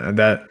 Uh, man.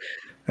 That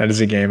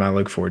is a game I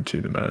look forward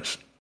to the most.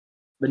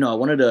 but no, I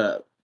wanted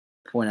to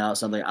point out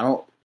something. I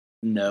don't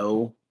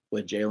know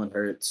what Jalen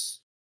Hurts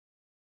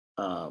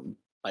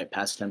like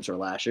pass attempts were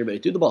last year, but he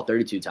threw the ball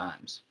 32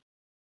 times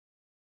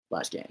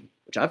last game,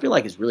 which I feel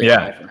like is really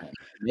high Yeah, for him.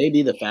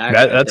 Maybe the fact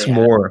that that's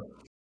more.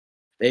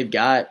 they've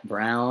got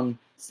Brown,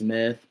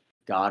 Smith,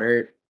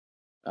 Goddard.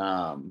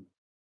 Um,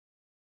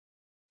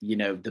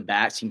 the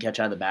backs can catch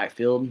out of the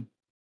backfield.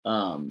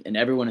 And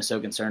everyone is so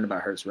concerned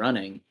about Hurts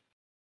running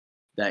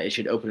that it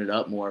should open it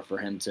up more for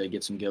him to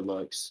get some good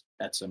looks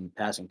at some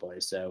passing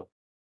plays. So,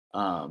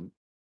 um,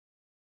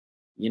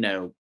 you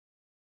know,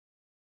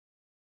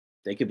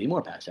 they could be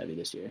more pass heavy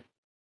this year.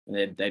 And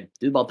they did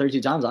about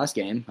 32 times last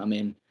game. I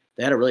mean,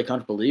 they had a really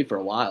comfortable lead for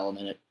a while, and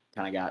then it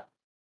kind of got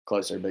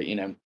closer. But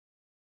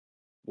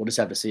we'll just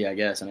have to see, I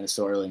guess. I mean, it's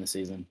still early in the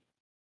season.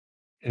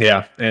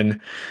 Yeah, and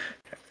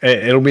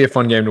it'll be a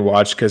fun game to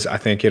watch because I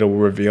think it'll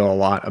reveal a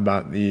lot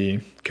about the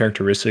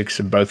characteristics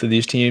of both of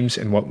these teams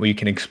and what we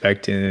can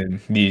expect in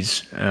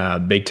these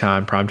big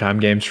time primetime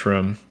games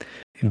from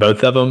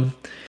both of them.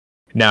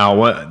 Now,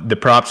 what the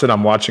props that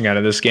I'm watching out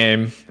of this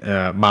game,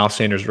 Miles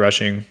Sanders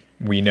rushing,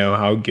 we know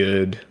how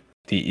good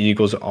the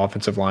Eagles'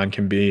 offensive line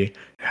can be,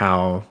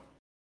 how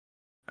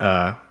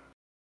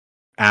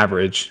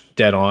average,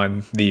 dead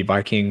on the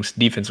Vikings'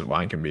 defensive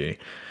line can be.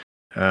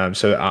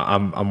 So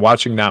I'm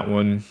watching that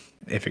one.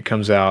 If it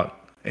comes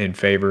out in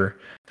favor,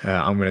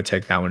 I'm going to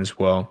take that one as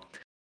well.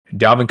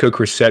 Dalvin Cook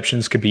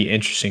receptions could be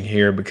interesting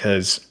here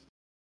because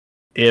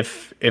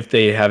if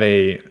they have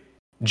a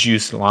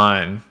juice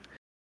line,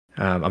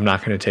 I'm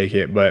not going to take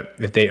it. But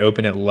if they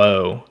open it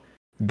low,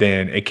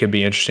 then it could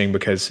be interesting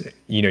because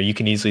you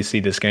can easily see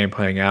this game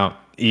playing out.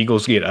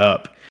 Eagles get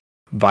up,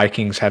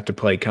 Vikings have to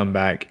play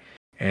comeback,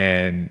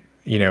 and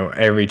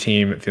every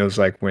team, it feels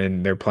like,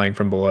 when they're playing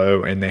from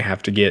below and they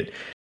have to get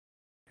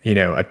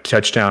a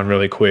touchdown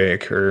really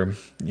quick or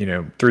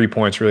 3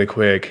 points really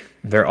quick,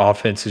 their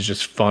offense is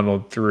just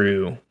funneled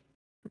through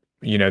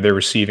their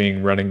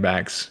receiving running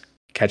backs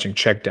catching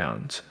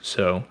checkdowns.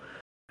 So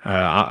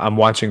I'm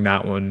watching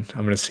that one.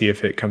 I'm going to see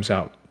if it comes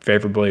out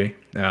favorably.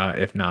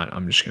 If not,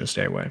 I'm just going to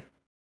stay away.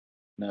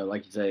 No,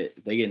 like you say,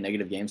 if they get a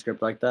negative game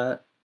script like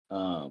that,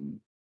 um,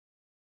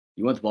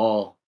 you want the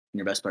ball in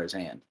your best player's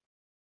hand.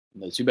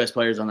 The two best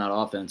players on that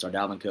offense are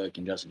Dalvin Cook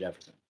and Justin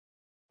Jefferson.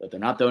 But if they're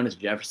not throwing it to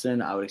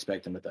Jefferson, I would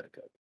expect them to throw to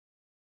Cook.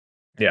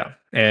 Yeah,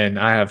 and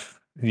I have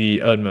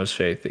the utmost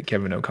faith that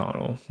Kevin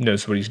O'Connell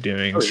knows what he's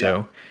doing, Oh yeah.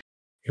 so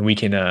we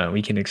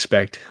can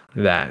expect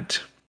that.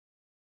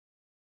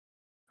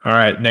 All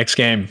right, next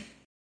game.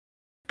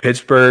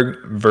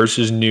 Pittsburgh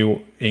versus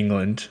New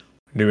England.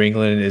 New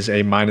England is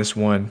a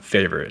 -1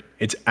 favorite.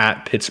 It's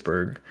at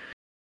Pittsburgh.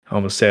 I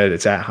almost said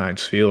it's at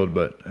Heinz Field,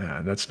 but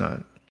that's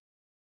not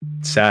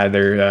sad.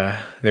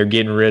 They're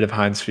getting rid of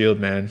Heinz Field,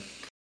 man.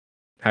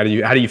 How do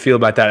you feel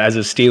about that as a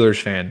Steelers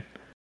fan?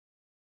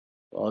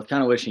 Well, I was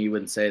kind of wishing you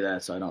wouldn't say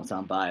that so I don't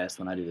sound biased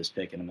when I do this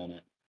pick in a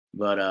minute.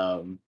 But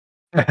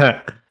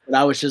but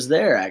I was just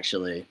there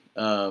actually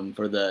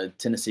for the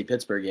Tennessee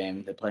Pittsburgh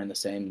game. They play in the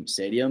same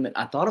stadium, and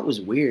I thought it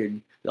was weird.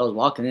 I was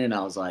walking in, and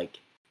I was like,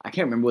 I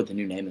can't remember what the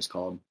new name is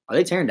called. Are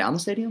they tearing down the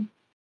stadium,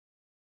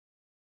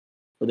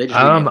 or they just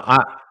renaming?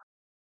 I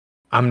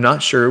I'm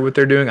not sure what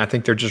they're doing. I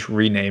think they're just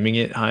renaming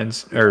it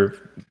Heinz or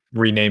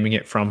renaming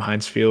it from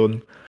Heinz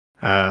Field.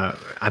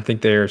 I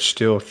think they're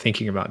still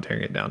thinking about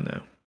tearing it down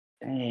though.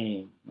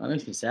 Dang, that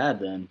makes me sad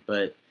then.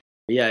 But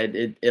yeah,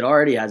 it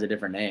already has a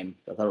different name.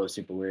 I thought it was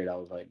super weird. I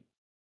was like,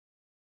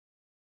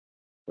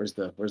 where's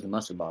the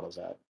mustard bottles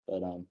at?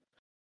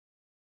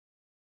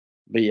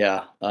 But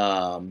yeah,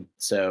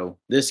 so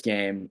this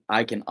game,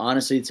 I can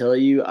honestly tell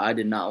you, I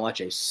did not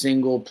watch a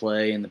single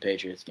play in the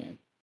Patriots game.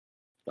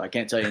 So I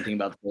can't tell you anything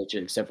about the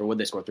Patriots except for what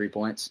they scored 3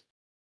 points.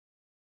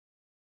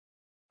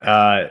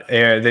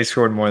 Yeah, they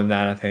scored more than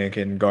that, I think,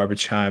 in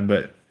garbage time,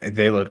 but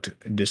they looked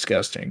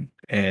disgusting.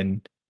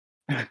 And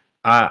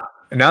I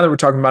now that we're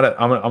talking about it,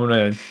 I'm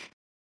gonna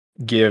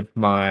give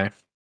my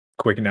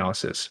quick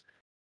analysis.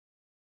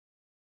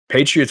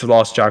 Patriots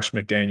lost Josh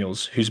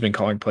McDaniels, who's been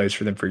calling plays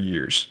for them for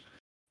years.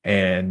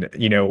 And,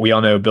 we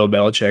all know Bill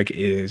Belichick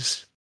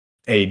is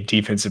a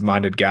defensive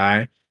minded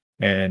guy.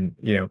 And,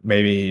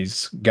 maybe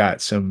he's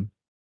got some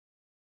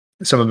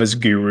of his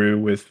guru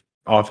with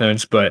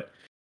offense, but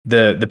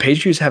the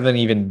Patriots haven't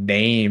even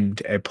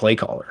named a play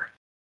caller.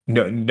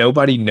 No,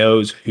 nobody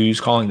knows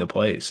who's calling the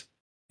plays,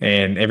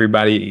 and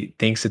everybody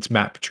thinks it's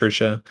Matt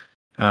Patricia.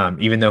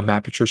 Even though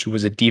Matt Patricia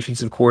was a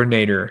defensive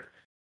coordinator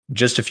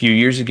just a few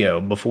years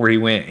ago before he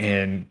went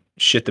and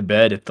shit the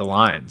bed at the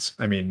Lions.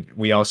 I mean,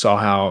 we all saw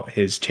how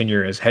his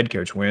tenure as head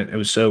coach went. It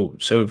was so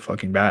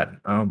fucking bad.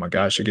 Oh my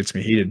gosh, it gets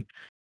me heated.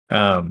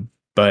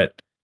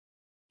 But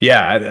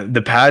yeah,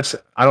 the Pats,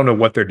 I don't know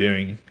what they're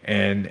doing.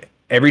 And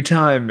every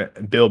time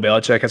Bill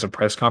Belichick has a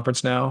press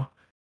conference now,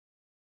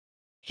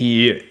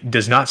 he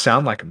does not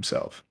sound like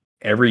himself.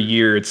 Every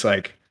year it's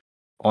like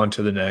on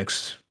to the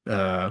next.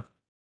 We'll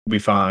be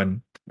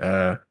fine.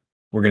 We're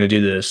gonna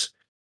do this.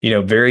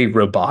 Very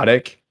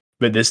robotic.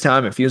 But this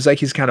time it feels like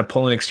he's kind of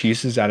pulling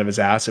excuses out of his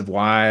ass of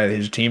why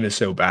his team is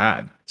so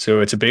bad. So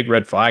it's a big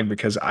red flag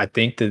because I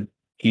think that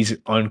he's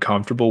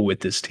uncomfortable with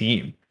this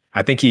team.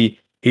 I think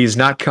he's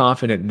not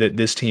confident that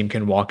this team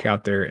can walk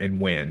out there and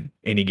win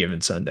any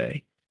given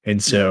Sunday.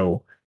 And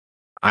so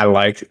I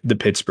like the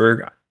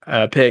Pittsburgh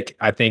pick.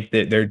 I think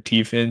that their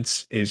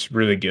defense is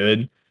really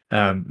good.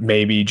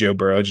 Maybe Joe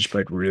Burrow just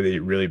played really,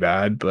 really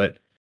bad, but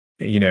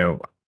you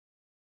know,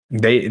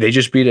 they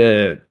just beat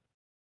a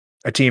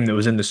team that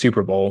was in the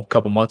Super Bowl a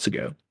couple months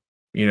ago,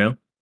 you know?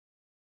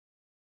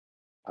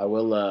 I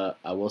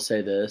will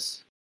say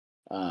this.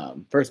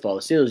 First of all,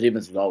 the Steelers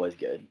defense is always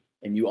good,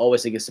 and you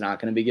always think it's not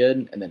going to be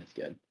good, and then it's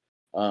good.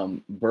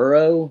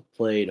 Burrow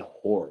played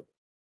horrible.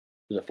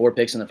 There was 4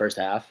 picks in the first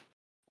half.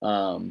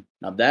 Now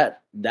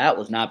that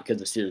was not because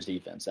of the Steelers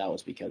defense. That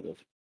was because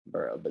of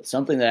Burrow. But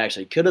something that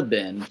actually could have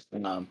been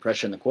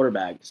pressuring the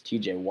quarterback is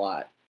T.J.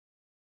 Watt,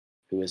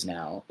 who is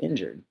now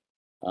injured.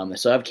 They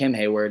still have Cam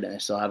Hayward, and they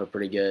still have a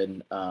pretty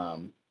good.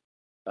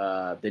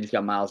 They just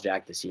got Miles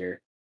Jack this year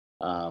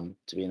to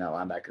be in that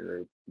linebacker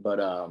group.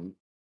 But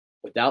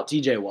without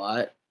T.J.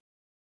 Watt,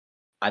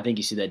 I think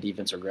you see that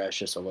defense regress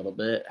just a little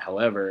bit.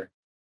 However,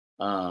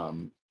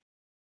 um,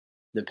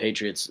 the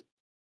Patriots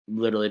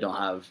literally don't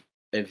have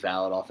a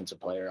valid offensive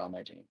player on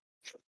their team.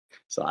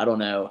 So I don't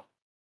know.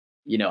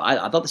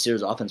 I thought the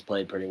Steelers offense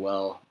played pretty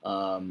well.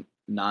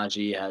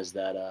 Najee has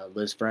that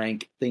Liz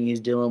Frank thing he's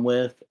dealing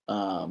with.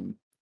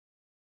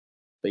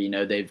 But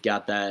they've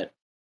got that.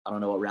 I don't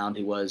know what round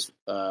he was.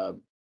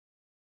 Running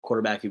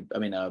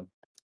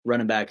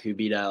back who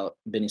beat out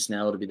Benny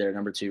Snell to be their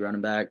number 2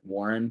 running back,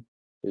 Warren,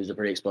 who's a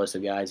pretty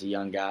explosive guy. He's a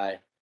young guy.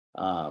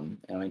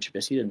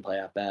 Trubisky didn't play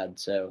out bad.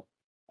 So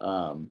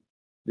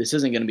this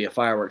isn't going to be a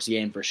fireworks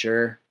game for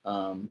sure.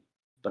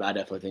 But I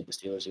definitely think the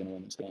Steelers are going to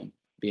win this game,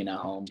 being at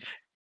home.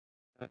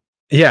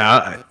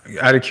 Yeah,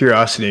 out of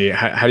curiosity,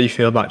 how do you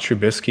feel about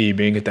Trubisky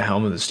being at the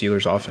helm of the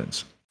Steelers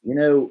offense? You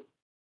know,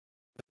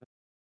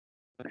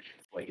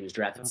 he was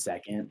drafted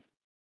second.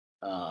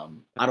 I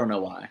don't know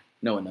why.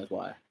 No one knows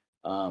why.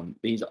 But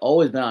he's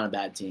always been on a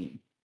bad team.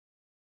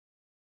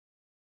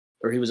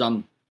 Or he was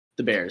on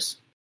the Bears.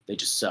 They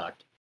just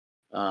sucked.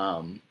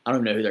 I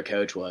don't know who their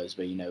coach was,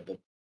 but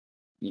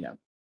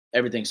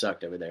everything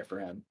sucked over there for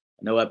him.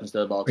 No weapons to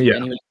the ball to, Yeah.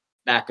 and he was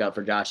backup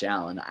for Josh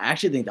Allen. I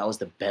actually think that was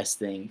the best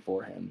thing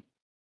for him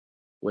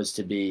was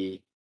to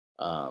be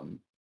um,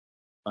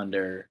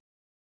 under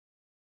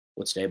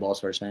what's Dayball's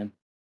first name?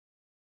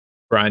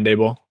 Brian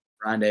Daboll.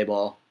 Brian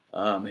Dayball,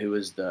 who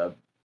was the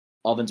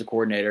offensive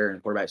coordinator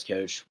and quarterbacks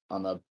coach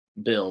on the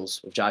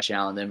Bills with Josh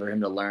Allen. Then for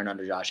him to learn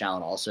under Josh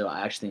Allen, also,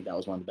 I actually think that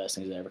was one of the best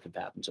things that ever could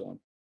happen to him.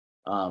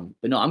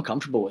 But no, I'm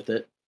comfortable with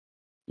it.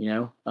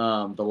 The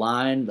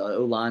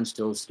O line's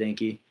still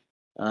stinky.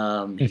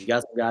 He's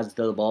got some guys to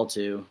throw the ball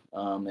to,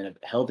 and a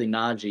healthy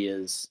Najee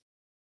is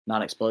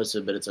not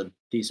explosive, but it's a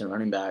decent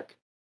running back.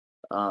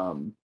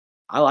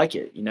 I like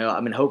it.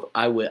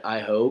 I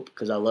hope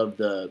because I love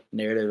the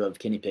narrative of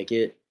Kenny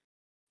Pickett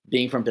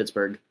being from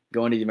Pittsburgh,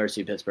 going to the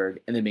University of Pittsburgh,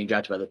 and then being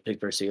drafted by the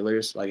Pittsburgh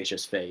Steelers. Like it's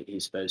just fate.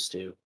 He's supposed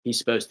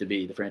to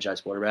be the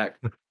franchise quarterback.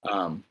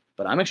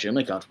 But I'm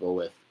extremely comfortable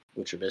with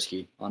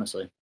Trubisky,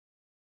 honestly.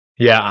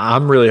 Yeah,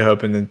 I'm really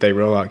hoping that they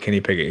roll out Kenny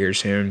Pickett here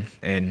soon.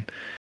 And,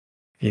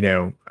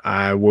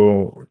 I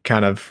will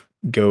kind of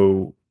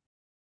go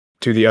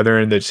to the other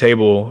end of the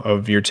table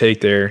of your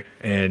take there.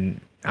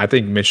 And I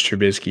think Mitch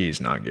Trubisky is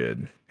not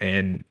good.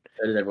 And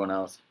so does everyone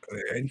else.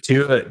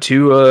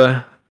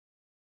 Tua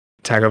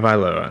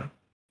Tagovailoa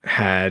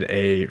had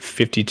a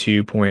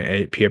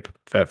 52.8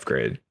 PFF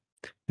grade,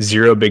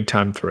 0 big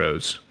time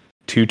throws,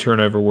 2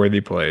 turnover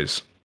worthy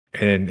plays,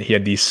 and he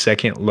had the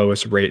second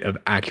lowest rate of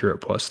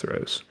accurate plus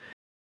throws.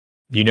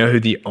 Do you know who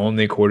the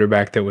only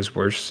quarterback that was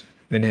worse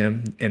than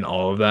him in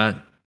all of that?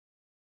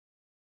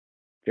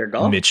 Jared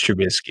Goff? Mitch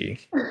Trubisky.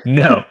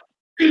 No,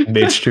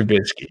 Mitch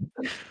Trubisky.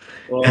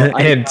 Well,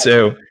 and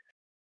so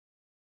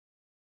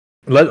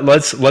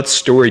let's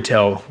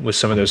storytell with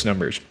some of those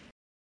numbers.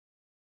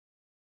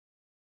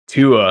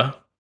 Tua,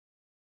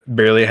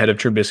 barely ahead of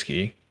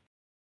Trubisky,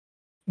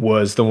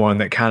 was the one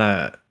that kind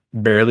of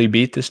barely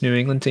beat this New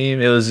England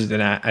team. It was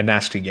a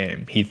nasty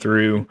game. He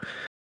threw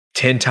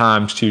 10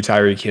 times to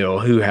Tyreek Hill,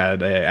 who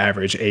had an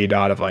average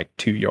ADOT of like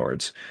 2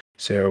 yards.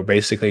 So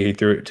basically, he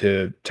threw it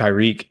to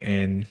Tyreek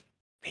and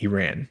he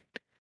ran.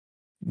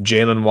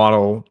 Jalen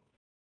Waddle,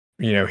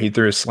 he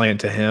threw a slant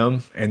to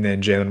him, and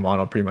then Jalen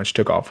Waddle pretty much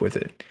took off with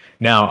it.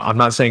 Now, I'm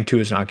not saying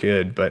Tua is not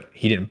good, but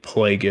he didn't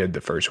play good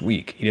the first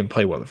week. He didn't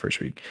play well the first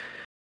week.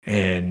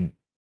 And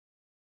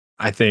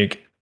I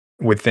think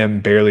with them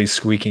barely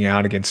squeaking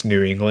out against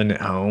New England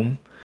at home,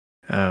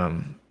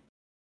 and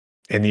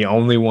the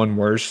only one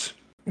worse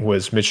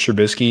was Mitch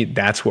Trubisky,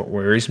 that's what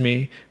worries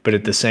me. But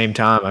at the same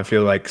time, I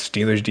feel like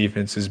Steelers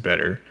defense is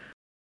better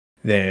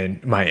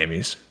than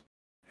Miami's.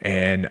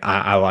 And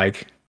I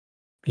like,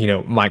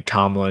 Mike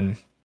Tomlin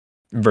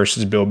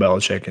versus Bill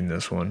Belichick in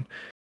this one.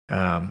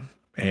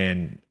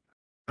 And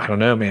I don't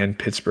know, man,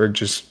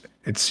 Pittsburgh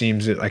it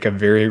seems like a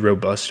very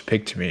robust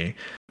pick to me.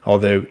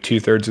 Although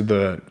 2/3 of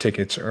the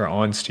tickets are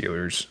on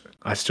Steelers,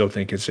 I still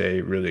think it's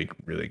a really,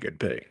 really good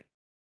pick.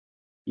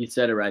 You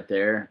said it right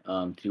there.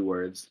 2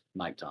 words,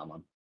 Mike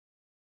Tomlin.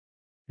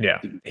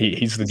 Yeah,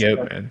 he's the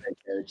GOAT, man.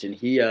 Coach, and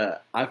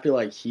I feel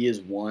like he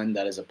is one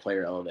that is a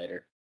player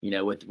elevator.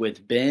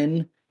 With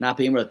Ben not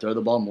being able to throw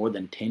the ball more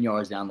than 10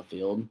 yards down the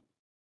field,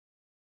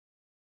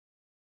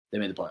 they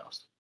made the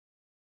playoffs.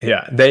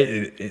 Yeah,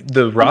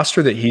 the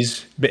roster that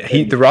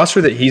the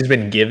roster that he's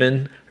been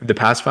given the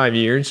past 5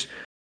 years,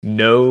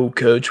 no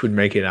coach would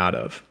make it out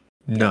of.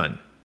 None.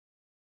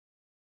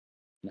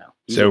 No.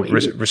 So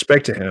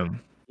respect to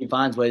him. He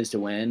finds ways to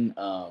win.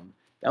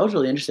 That was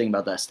really interesting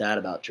about that stat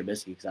about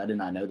Trubisky because I did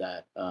not know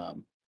that.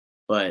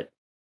 But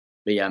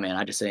yeah, man,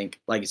 I just think,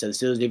 like you said, the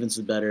Steelers defense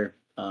is better.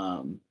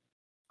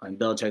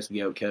 Belichick's the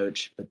GOAT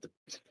coach, but the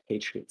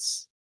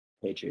Patriots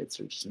are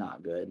just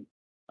not good.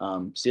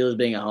 Steelers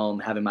being at home,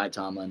 having Mike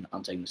Tomlin,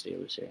 I'm taking the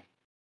Steelers here.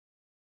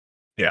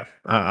 Yeah,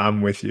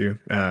 I'm with you.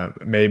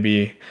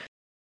 Maybe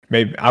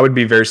I would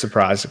be very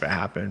surprised if it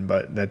happened,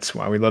 but that's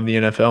why we love the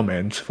NFL,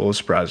 man. It's full of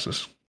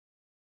surprises.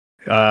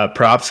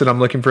 Props that I'm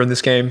looking for in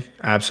this game?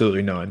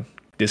 Absolutely none.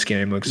 This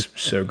game looks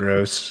so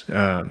gross.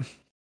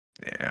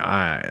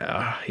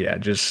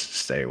 Just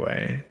stay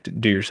away.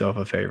 Do yourself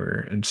a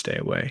favor and stay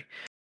away.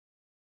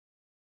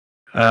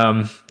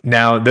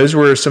 Now, those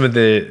were some of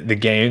the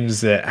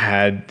games that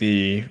had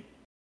the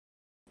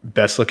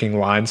best looking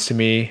lines to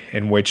me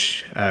and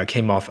which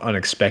came off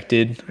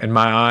unexpected in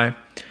my eye.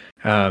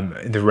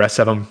 The rest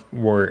of them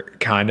were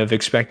kind of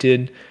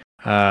expected.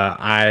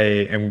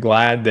 I am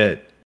glad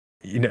that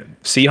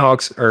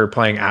Seahawks are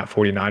playing at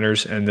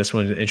 49ers, and this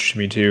one interested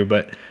me too,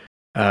 but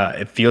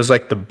it feels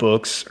like the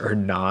books are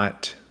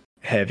not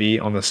heavy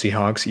on the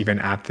Seahawks even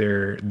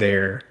after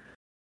their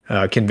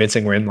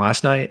convincing win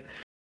last night.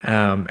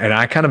 And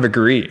I kind of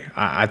agree.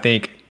 I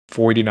think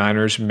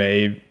 49ers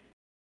may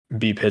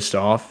be pissed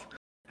off.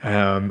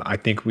 I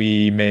think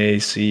we may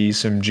see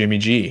some Jimmy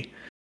G.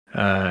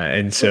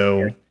 And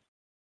so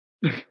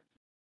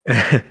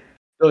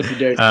Don't you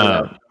dare say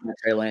that.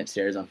 Trey Lance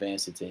shares on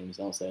fantasy teams.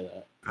 Don't say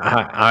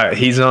that.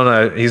 He's on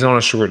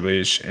a short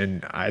leash,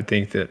 and I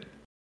think that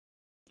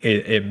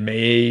it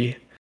may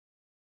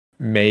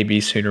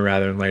be sooner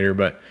rather than later.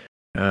 But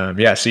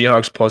Yeah,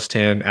 Seahawks plus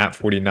 10 at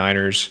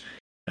 49ers.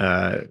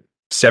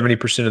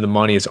 70% of the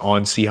money is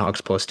on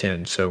Seahawks plus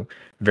 10. So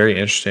very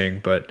interesting,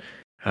 but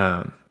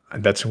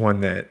that's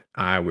one that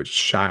I would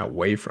shy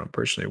away from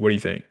personally. What do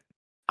you think?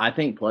 I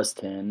think plus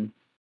 10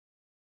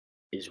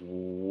 is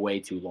way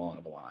too long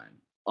of a line.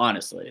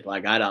 Honestly,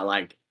 like I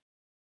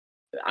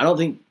don't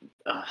think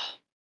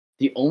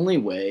the only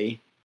way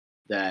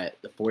that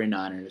the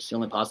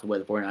only possible way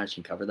the 49ers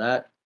can cover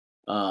that.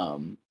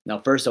 Now,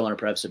 first, I want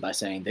to preface it by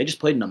saying they just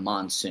played in a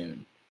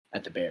monsoon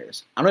at the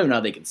Bears. I don't even know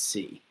how they could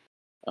see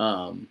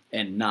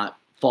and not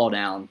fall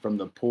down from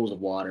the pools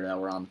of water that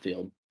were on the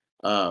field.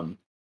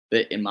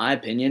 But in my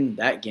opinion,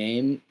 that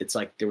game, it's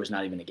like there was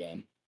not even a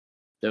game.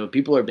 So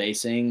people are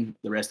basing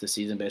the rest of the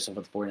season based off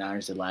what the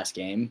 49ers did last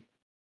game.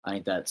 I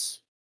think that's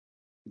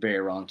very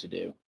wrong to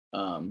do.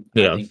 I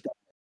Yeah. think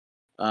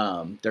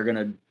they're going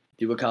to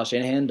do what Kyle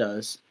Shanahan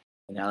does.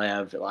 And now they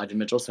have Elijah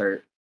Mitchell's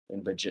hurt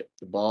and put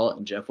the ball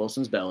in Jeff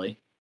Wilson's belly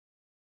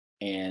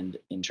and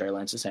in Trey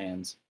Lance's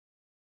hands.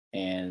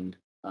 And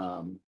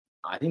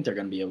I think they're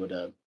going to be able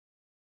to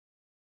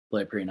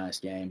play a pretty nice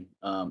game.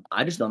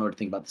 I just don't know what to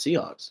think about the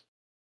Seahawks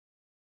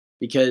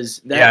because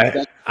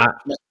that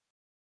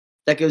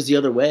goes the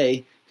other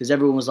way because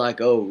everyone was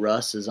like, "Oh,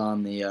 Russ is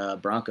on the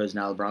Broncos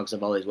now. The Broncos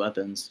have all these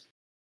weapons."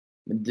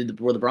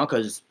 Were the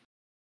Broncos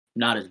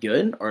not as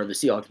good, or are the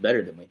Seahawks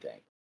better than we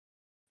think?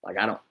 I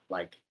don't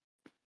know.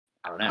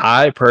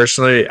 I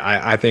personally,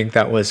 I think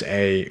that was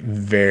a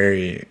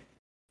very,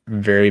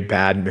 very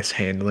bad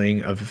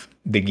mishandling of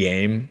the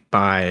game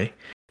by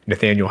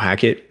Nathaniel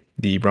Hackett,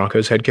 the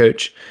Broncos head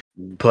coach.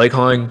 Play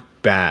calling,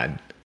 bad.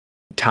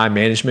 Time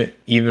management,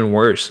 even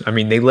worse. I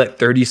mean, they let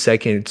 30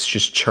 seconds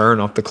just churn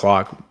off the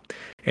clock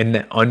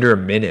in under a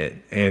minute,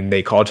 and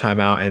they called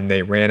timeout and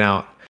they ran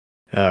out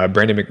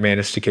Brandon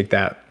McManus to kick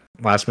that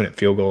last minute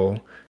field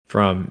goal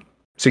from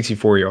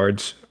 64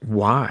 yards.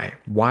 Why?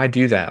 Why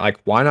do that? Like,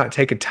 why not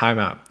take a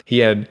timeout? He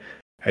had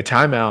a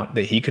timeout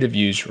that he could have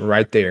used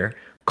right there,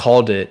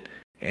 called it,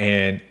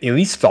 and at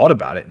least thought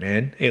about it,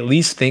 man. At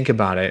least think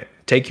about it.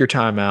 Take your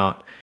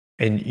timeout.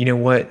 And you know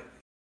what?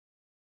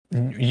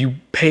 You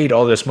paid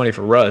all this money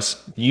for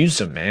Russ. Use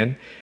him, man.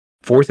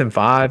 4th and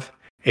 5.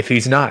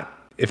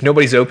 If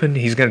nobody's open,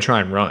 he's going to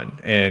try and run.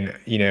 And,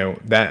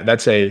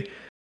 that's a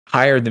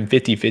higher than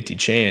 50-50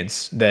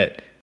 chance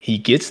that he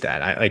gets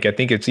that. I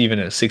think it's even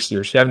a 60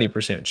 or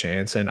 70%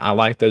 chance. And I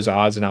like those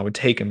odds and I would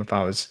take him if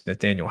I was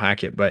Nathaniel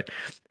Hackett, but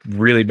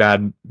really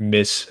bad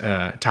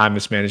time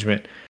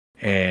mismanagement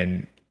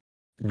and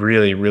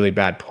really, really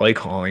bad play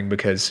calling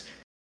because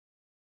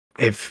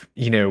if,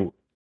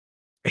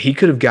 he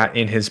could have got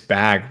in his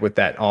bag with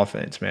that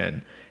offense,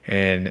 man.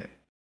 And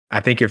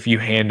I think if you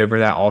hand over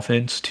that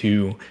offense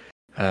to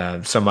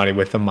somebody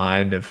with the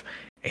mind of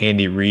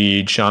Andy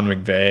Reid, Sean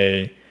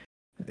McVay,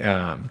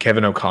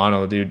 Kevin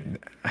O'Connell, dude,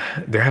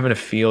 they're having a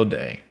field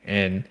day.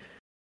 And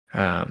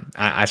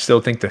I still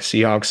think the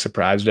Seahawks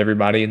surprised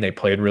everybody and they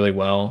played really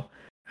well.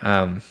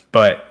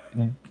 But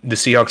the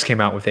Seahawks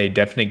came out with a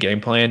definite game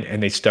plan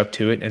and they stuck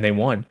to it and they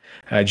won.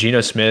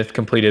 Geno Smith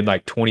completed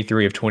like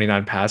 23 of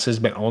 29 passes,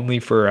 but only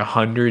for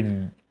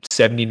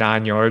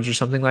 179 yards or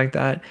something like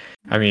that.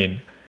 I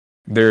mean,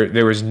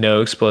 there was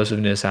no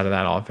explosiveness out of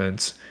that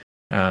offense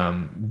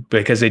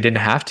because they didn't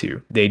have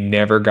to. They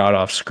never got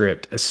off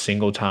script a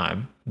single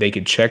time. They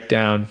could check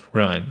down,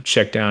 run,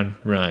 check down,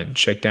 run,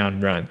 check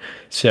down, run.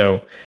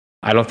 So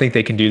I don't think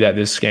they can do that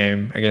this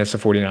game against the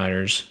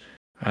 49ers.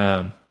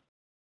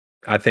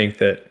 I think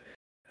that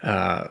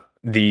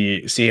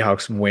the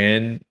Seahawks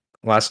win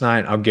last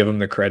night. I'll give them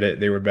the credit.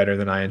 They were better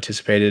than I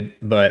anticipated.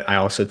 But I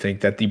also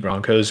think that the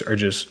Broncos are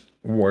just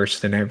worse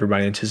than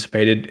everybody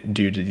anticipated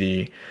due to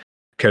the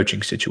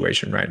coaching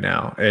situation right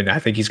now. And I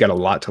think he's got a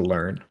lot to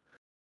learn.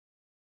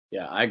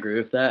 Yeah, I agree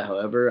with that.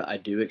 However, I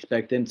do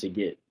expect them to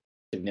get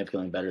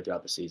significantly better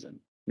throughout the season.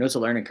 It's a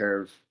learning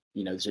curve.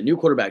 There's a new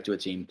quarterback to a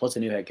team, plus a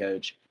new head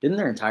coach. Didn't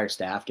their entire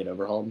staff get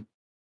overhauled?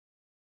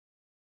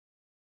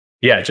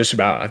 Yeah, just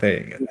about. I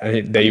think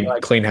they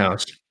clean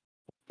house.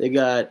 They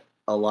got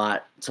a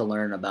lot to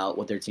learn about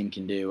what their team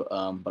can do.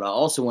 But I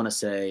also want to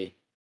say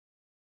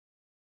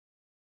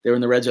they were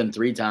in the red zone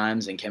 3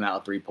 times and came out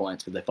with 3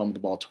 points because they fumbled the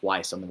ball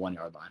twice on the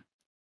 1-yard line.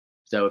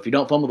 So if you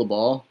don't fumble the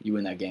ball, you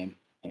win that game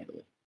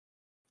handily.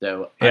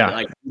 So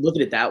yeah. Look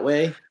at it that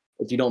way.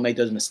 If you don't make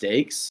those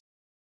mistakes,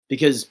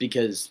 because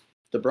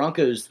the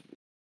Broncos,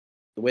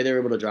 the way they were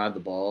able to drive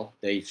the ball,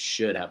 they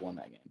should have won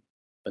that game,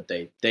 but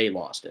they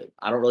lost it.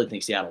 I don't really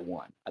think Seattle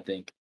won. I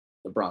think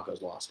the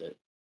Broncos lost it.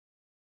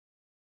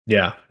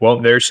 Yeah, well,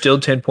 they're still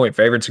 10-point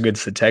favorites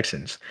against the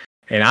Texans,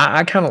 and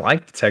I kind of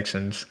like the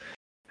Texans,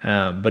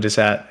 but it's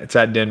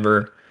at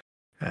Denver.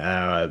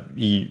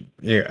 You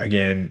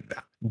again,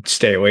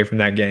 stay away from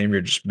that game.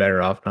 You're just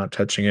better off not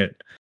touching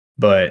it.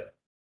 But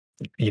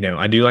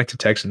I do like the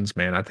Texans,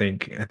 man. I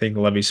think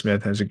Lovie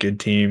Smith has a good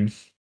team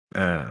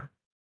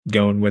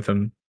going with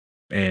them,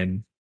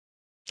 and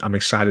I'm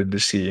excited to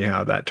see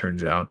how that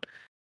turns out.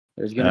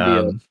 There's going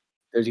to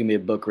be there's gonna be a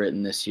book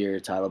written this year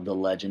titled "The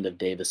Legend of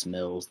Davis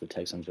Mills," the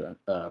Texans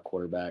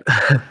quarterback.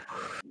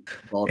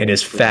 And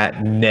his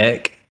fat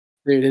neck.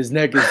 Dude, his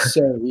neck is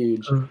so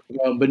huge.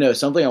 But no,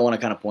 something I want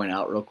to kind of point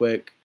out real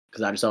quick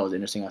because I just thought it was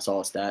interesting. I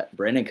saw a stat.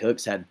 Brandon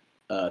Cooks had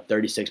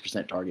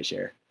 36% target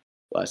share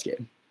last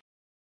game.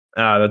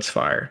 Ah, that's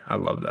fire. I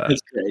love that.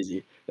 That's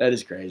crazy. That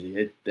is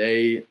crazy.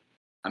 They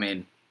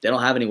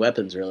don't have any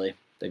weapons really.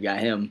 They've got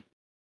him.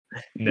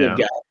 No,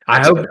 I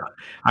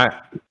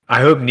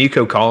hope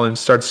Nico Collins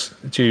starts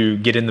to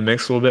get in the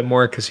mix a little bit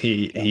more because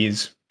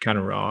he's kind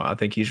of raw. I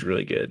think he's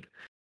really good.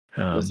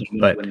 Listen,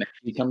 but when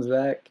Mechie comes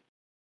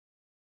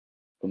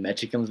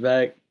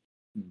back,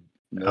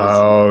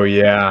 oh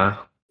yeah,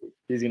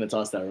 he's gonna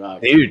toss that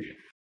rock, dude.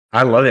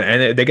 I love it,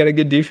 and they got a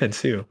good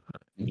defense too.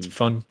 It's a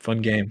fun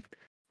game.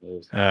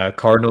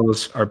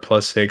 Cardinals are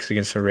 +6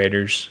 against the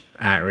Raiders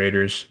at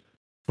Raiders.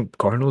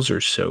 Cardinals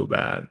are so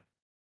bad.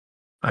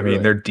 I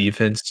mean, their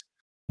defense.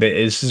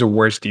 This is the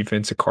worst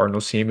defense the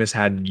Cardinals team has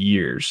had in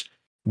years.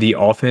 The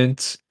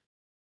offense.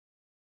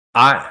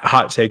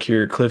 Hot take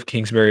here. Cliff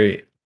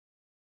Kingsbury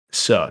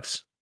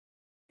sucks.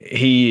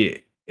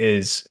 He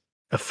is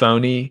a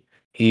phony.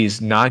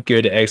 He's not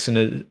good at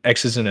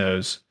X's and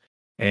O's,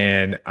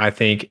 and I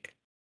think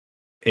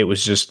it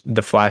was just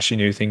the flashy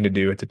new thing to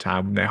do at the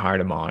time when they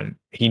hired him on.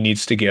 He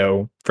needs to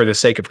go for the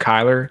sake of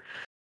Kyler,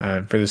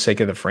 for the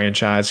sake of the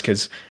franchise,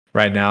 because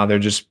right now they're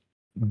just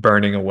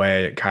burning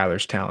away at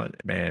Kyler's talent.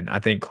 Man, I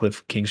think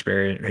Cliff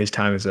Kingsbury, his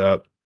time is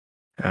up.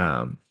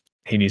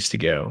 He needs to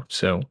go.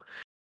 So,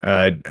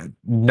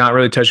 not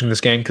really touching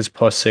this game because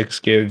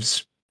 +6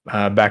 gives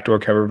backdoor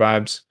cover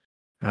vibes.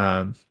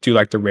 Do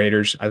like the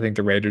Raiders. I think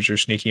the Raiders are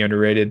sneaky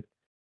underrated.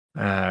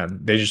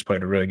 They just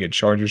played a really good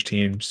Chargers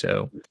team,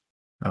 so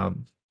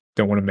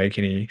don't want to make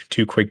any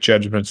too quick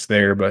judgments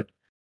there. But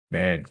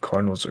man,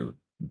 Cardinals are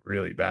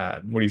really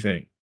bad. What do you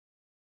think?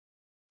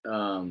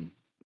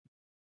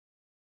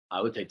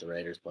 I would take the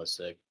Raiders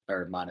 +6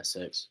 or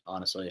 -6.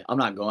 Honestly, I'm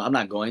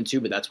not going to,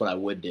 but that's what I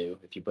would do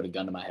if you put a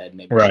gun to my head.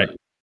 Maybe right.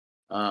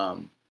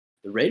 The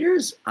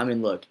Raiders. I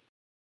mean, look,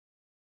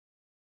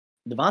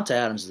 Davante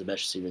Adams is the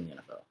best receiver in the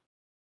NFL.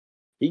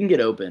 He can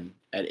get open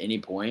at any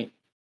point,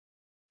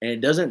 and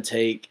it doesn't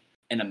take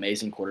an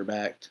amazing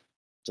quarterback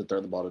to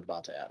throw the ball to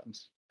Davante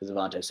Adams because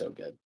Davante's so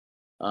good.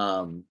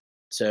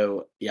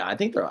 So yeah, I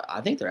think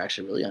they're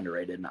actually really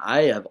underrated, and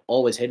I have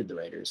always hated the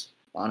Raiders.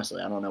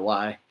 Honestly, I don't know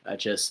why. I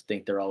just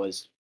think they're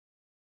always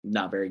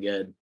not very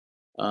good.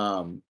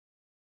 But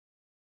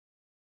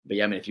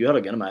yeah, I mean, if you had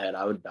a gun in my head,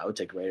 I would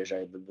take the Raiders.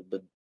 Right,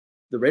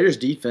 the Raiders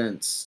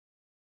defense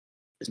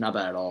is not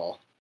bad at all.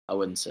 I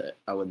wouldn't say,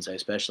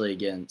 especially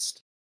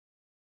against.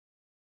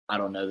 I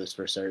don't know this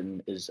for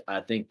certain.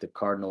 I think the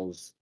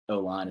Cardinals O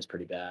line is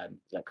pretty bad.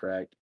 Is that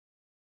correct?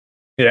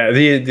 Yeah,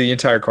 the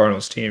entire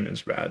Cardinals team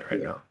is bad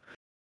right now.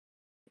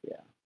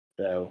 Yeah.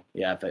 So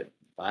yeah, if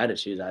I had to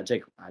choose, I'd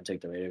take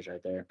the Raiders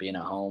right there, being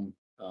at home,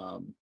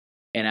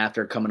 and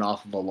after coming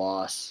off of a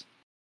loss,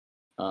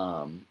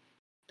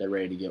 they're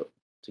ready to get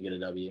a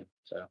W.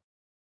 So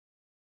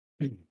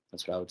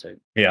that's what I would take.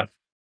 Yeah.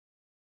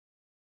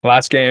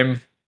 Last game,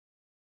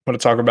 I want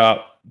to talk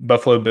about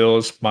Buffalo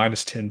Bills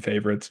 -10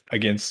 favorites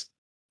against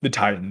the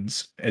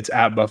Titans. It's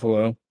at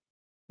Buffalo.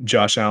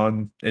 Josh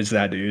Allen is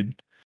that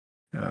dude.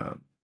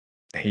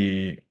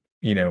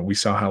 We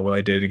saw how well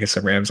he did against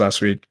the Rams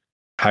last week.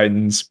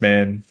 Titans,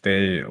 man,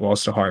 they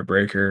lost a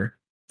heartbreaker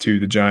to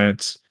the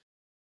Giants.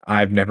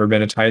 I've never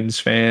been a Titans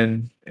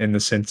fan in the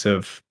sense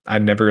of I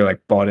never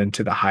like bought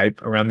into the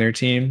hype around their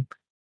team.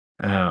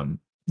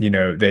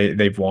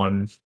 They've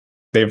won,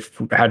 they've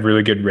had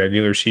really good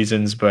regular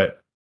seasons,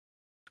 but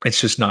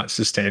it's just not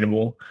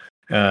sustainable.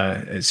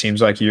 It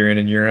seems like year in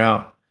and year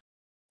out.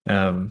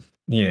 Um,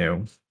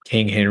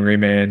 King Henry,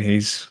 man,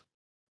 he's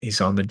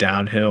on the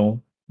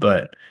downhill,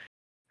 but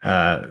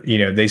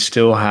they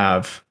still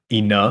have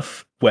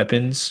enough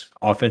weapons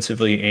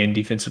offensively and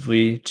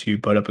defensively to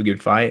put up a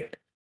good fight.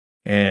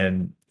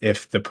 And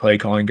if the play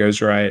calling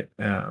goes right,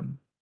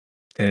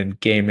 then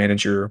game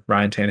manager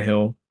Ryan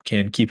Tannehill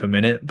can keep him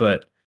in it.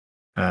 But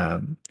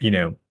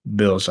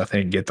Bills, I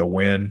think, get the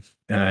win.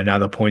 Now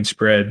the point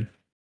spread,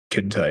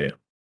 couldn't tell you.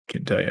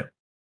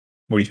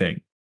 What do you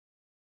think?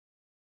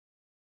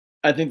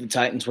 I think the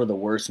Titans were the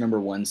worst number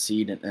 1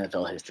 seed in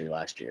NFL history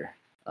last year.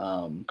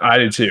 I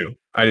did too.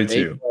 I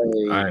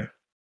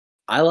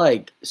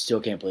still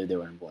can't believe they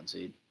were number 1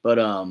 seed, but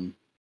in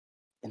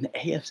the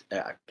AFC,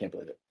 I can't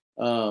believe it.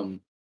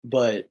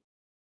 But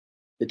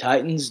the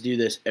Titans do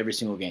this every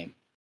single game.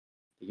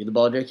 They give the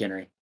ball to Derrick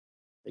Henry.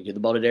 They give the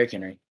ball to Derrick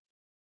Henry.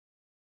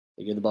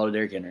 They give the ball to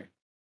Derrick Henry.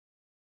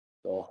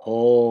 The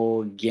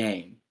whole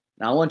game.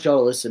 Now I want y'all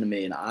to listen to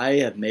me, and I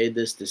have made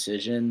this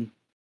decision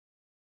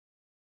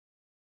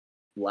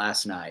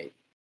last night,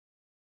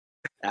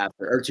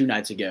 2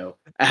 nights ago,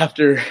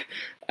 after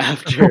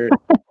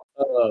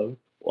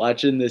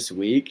watching this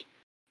week.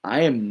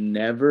 I am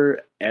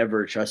never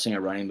ever trusting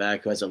a running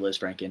back who has a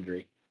Lisfranc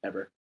injury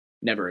ever,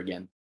 never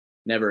again.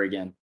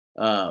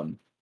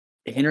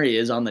 Henry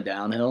is on the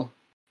downhill.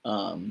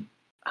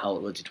 How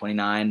old is he?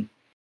 29.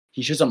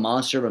 he's just a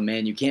monster of a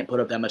man. You can't put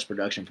up that much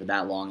production for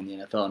that long in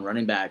the NFL, and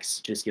running backs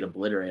just get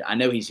obliterated. I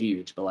know he's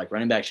huge, but like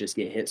running backs just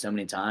get hit so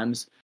many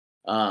times.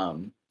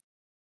 Um,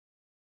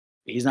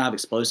 he's not as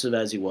explosive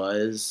as he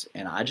was,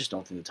 and I just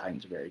don't think the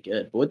Titans are very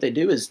good. But what they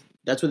do is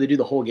that's what they do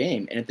the whole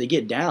game, and if they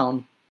get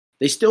down,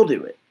 they still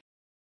do it.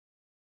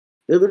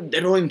 They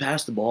don't even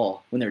pass the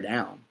ball when they're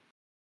down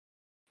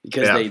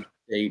because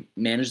they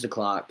manage the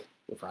clock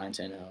with Ryan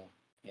Tannehill,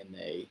 and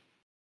they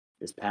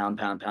just pound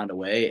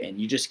away, and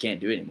you just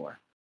can't do it anymore.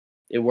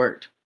 It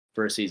worked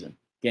for a season.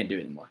 Can't do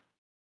it anymore.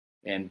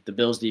 And the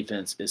Bills'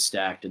 defense is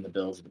stacked, and the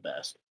Bills are the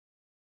best.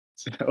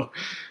 So,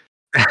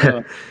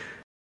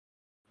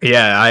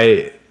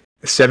 yeah,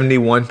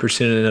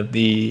 71% of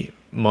the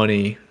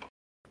money,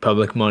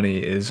 public money,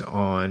 is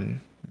on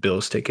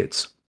Bills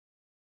tickets.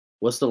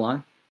 What's the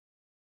line?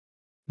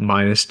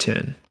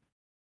 -10.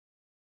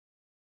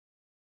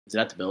 Is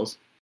that the Bills?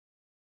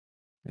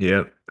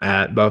 Yep,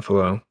 at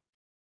Buffalo.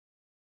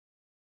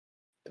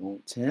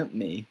 Don't tempt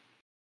me.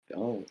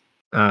 Don't.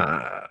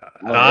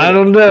 I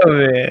don't know,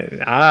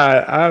 man.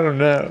 I don't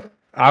know.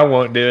 I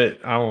won't do it.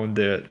 I won't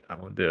do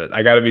it.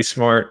 I got to be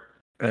smart.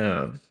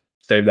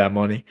 Save that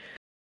money.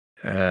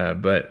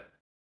 But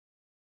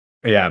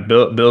yeah,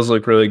 Bills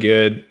look really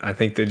good. I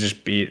think they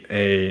just beat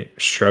a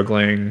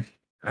struggling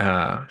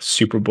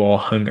Super Bowl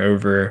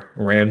hungover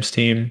Rams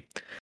team.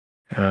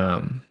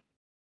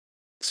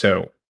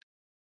 So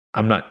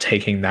I'm not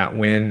taking that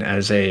win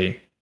as a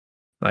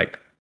like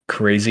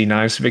crazy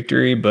nice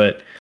victory,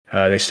 but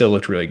they still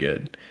looked really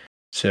good.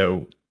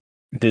 So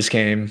this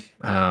game,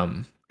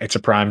 it's a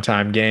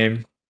primetime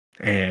game,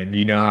 and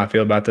you know how I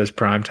feel about those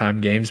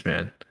primetime games,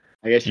 man.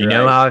 I guess you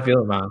know how I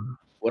feel about them.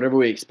 Whatever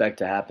we expect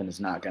to happen is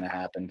not going to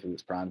happen because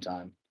it's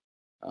primetime.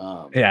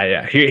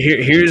 Yeah.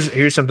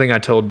 Here's something I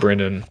told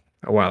Brendan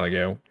a while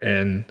ago,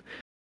 and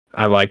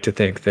I like to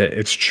think that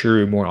it's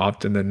true more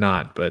often than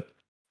not, but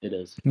it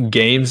is.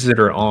 Games that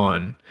are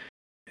on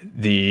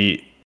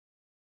the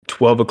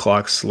 12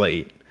 o'clock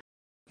slate,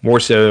 more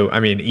so,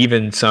 I mean,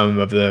 even some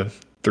of the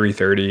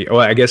 3:30. Well,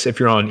 I guess if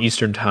you're on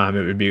Eastern time,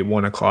 it would be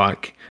 1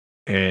 o'clock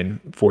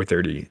and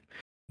 4:30.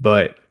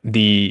 But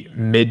the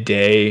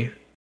midday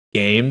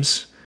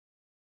games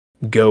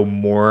go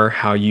more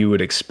how you would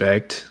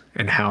expect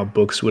and how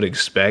books would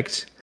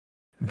expect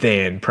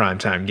than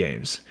primetime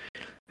games.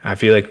 I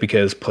feel like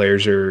because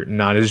players are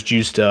not as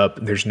juiced up,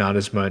 there's not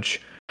as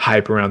much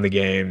hype around the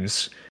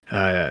games,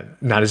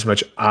 not as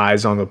much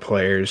eyes on the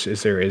players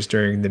as there is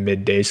during the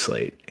midday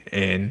slate.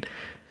 And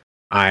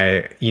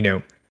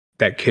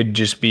that could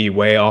just be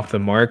way off the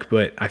mark,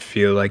 but I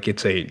feel like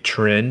it's a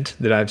trend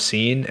that I've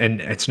seen, and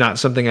it's not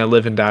something I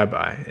live and die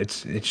by.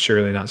 It's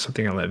surely not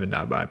something I live and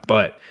die by,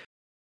 but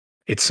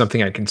it's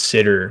something I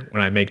consider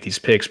when I make these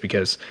picks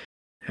because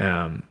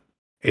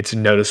it's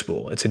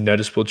noticeable. It's a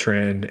noticeable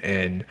trend,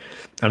 and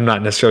I'm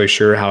not necessarily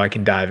sure how I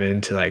can dive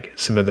into like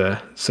some of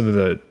the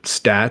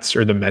stats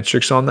or the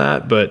metrics on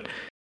that, but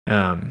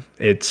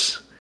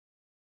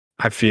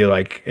I feel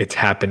like it's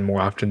happened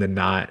more often than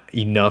not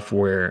enough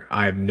where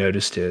I've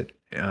noticed it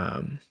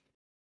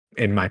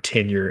in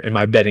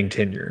my betting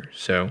tenure.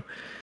 So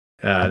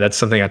that's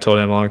something I told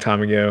him a long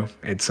time ago.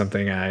 It's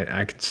something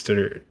I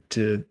consider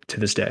to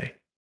this day.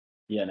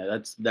 Yeah,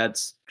 no,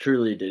 that's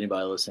truly, to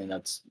anybody listening,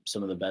 that's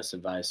some of the best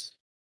advice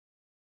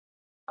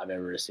I've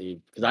ever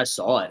received because I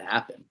saw it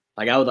happen.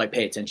 Like I would like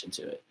pay attention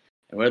to it,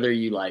 and whether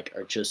you like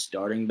are just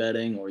starting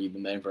betting or you've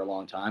been betting for a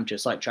long time,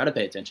 just like try to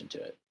pay attention to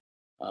it.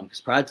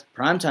 Because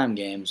primetime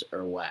games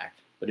are whack.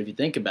 But if you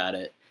think about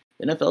it,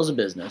 the NFL is a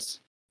business.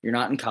 You're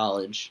not in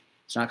college.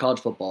 It's not college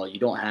football. You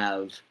don't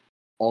have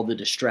all the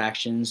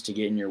distractions to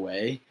get in your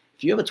way.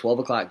 If you have a 12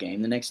 o'clock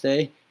game the next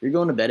day, you're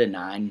going to bed at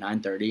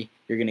 9:30.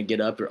 You're going to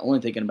get up. You're only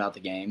thinking about the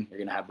game. You're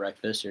going to have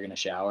breakfast. You're going to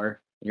shower.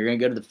 And you're going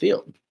to go to the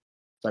field.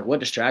 It's like, what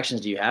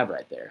distractions do you have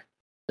right there?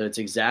 So it's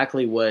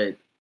exactly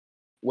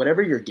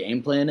whatever your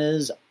game plan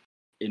is,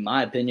 in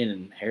my opinion,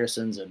 and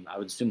Harrison's, and I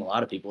would assume a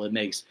lot of people, it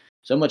makes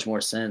so much more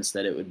sense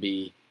that it would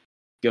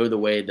go the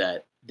way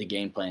that the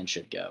game plan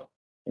should go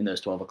in those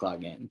 12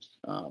 o'clock games.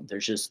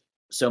 There's just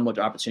so much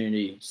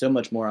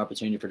more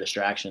opportunity for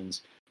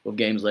distractions with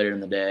games later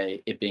in the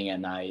day, it being at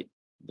night,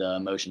 the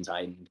emotions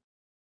heightened.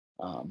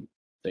 So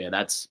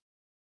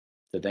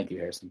thank you,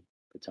 Harrison,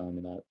 for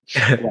telling me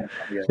that.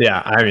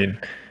 Yeah, I mean,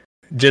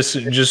 just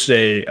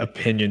a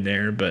opinion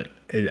there, but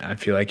I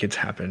feel like it's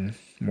happened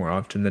more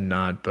often than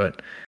not.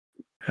 But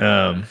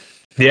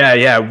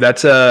yeah,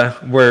 that's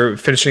we're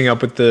finishing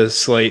up with the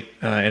slate,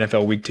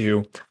 NFL Week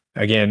 2.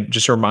 Again,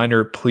 just a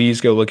reminder,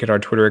 please go look at our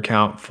Twitter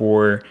account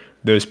for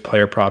those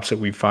player props that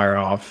we fire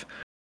off.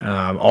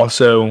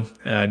 Also,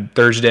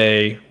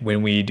 Thursday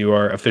when we do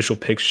our official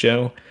picks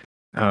show,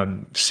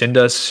 send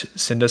us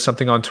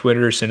something on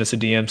Twitter, send us a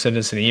DM, send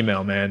us an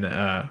email,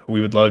 man.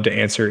 We would love to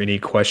answer any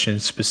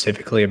questions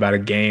specifically about a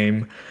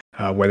game,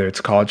 whether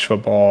it's college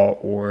football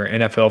or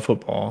NFL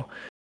football.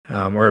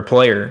 Or a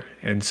player.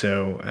 And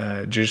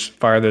so just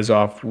fire those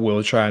off.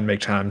 We'll try and make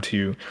time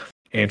to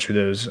answer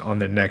those on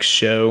the next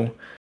show.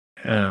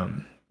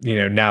 Now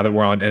that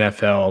we're on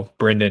NFL,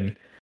 Brendan,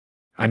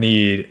 I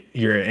need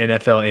your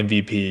NFL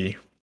MVP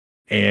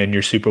and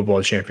your Super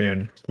Bowl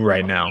champion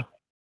right now.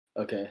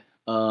 Okay.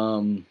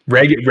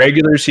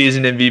 Regular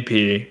season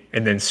MVP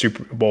and then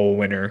Super Bowl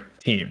winner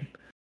team.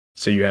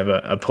 So you have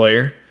a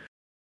player,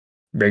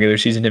 regular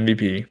season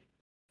MVP,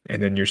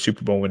 and then your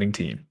Super Bowl winning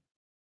team.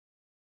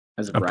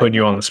 As of I'm right putting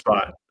you on now. the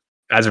spot.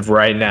 As of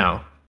right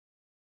now.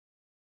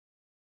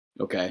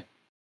 Okay.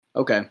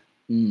 Okay.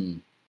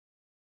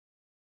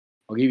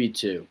 I'll give you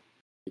two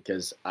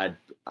because I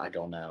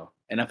don't know.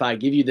 And if I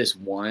give you this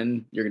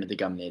one, you're gonna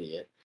think I'm an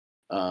idiot.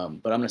 But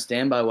I'm gonna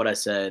stand by what I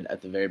said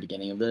at the very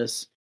beginning of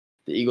this.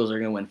 The Eagles are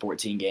gonna win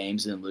 14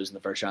 games and then lose in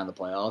the first round of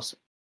the playoffs.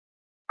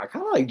 I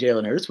kind of like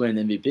Jalen Hurts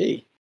winning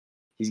MVP.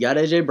 He's got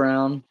AJ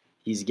Brown.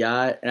 He's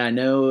got, and I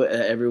know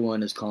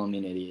everyone is calling me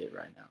an idiot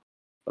right now,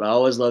 but I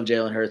always love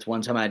Jalen Hurts.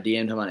 One time I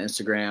DM'd him on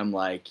Instagram,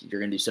 like,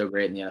 "You're gonna do so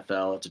great in the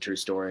NFL." It's a true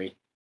story.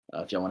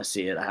 If y'all want to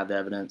see it, I have the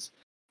evidence.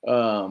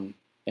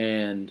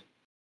 And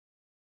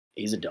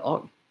he's a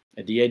dog,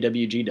 a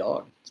DAWG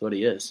dog. That's what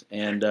he is.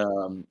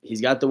 And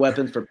he's got the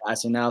weapons for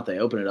passing now. If they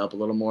open it up a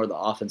little more, the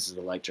offense is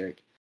electric.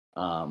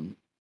 So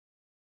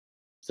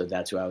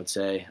that's who I would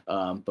say.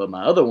 But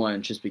my other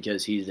one, just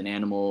because he's an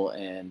animal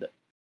and,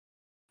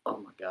 oh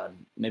my God,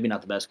 maybe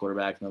not the best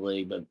quarterback in the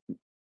league, but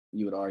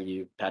you would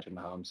argue Patrick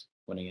Mahomes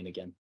winning it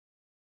again.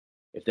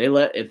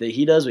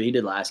 He does what he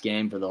did last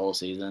game for the whole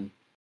season,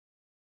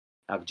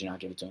 how could you not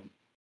give it to him?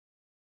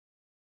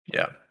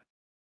 Yeah.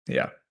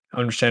 Yeah.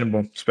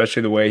 Understandable,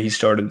 especially the way he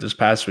started this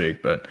past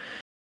week. But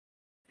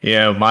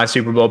yeah, my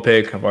Super Bowl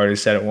pick, I've already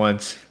said it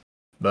once,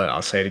 but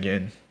I'll say it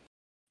again.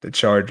 The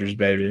Chargers,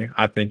 baby.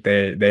 I think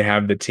they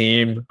have the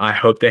team. I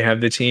hope they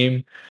have the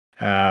team.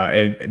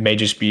 It may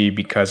just be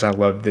because I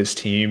love this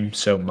team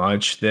so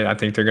much that I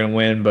think they're going to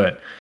win.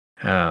 But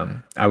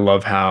I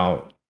love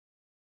how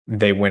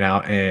they went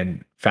out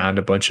and found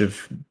a bunch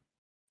of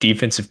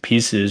defensive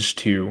pieces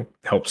to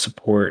help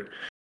support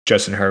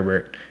Justin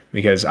Herbert,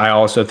 because I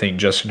also think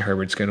Justin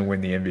Herbert's going to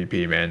win the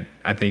MVP, man.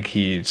 I think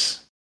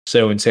he's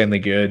so insanely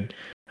good.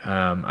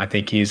 I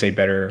think he's a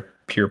better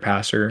pure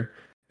passer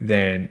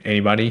than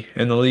anybody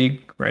in the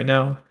league right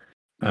now.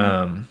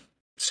 Mhm.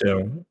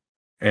 So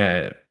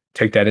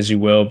take that as you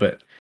will,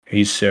 but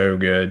he's so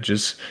good.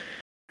 Just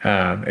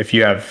if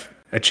you have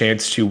a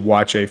chance to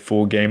watch a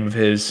full game of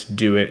his,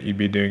 do it. You'd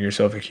be doing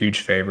yourself a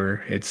huge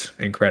favor. It's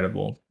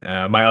incredible.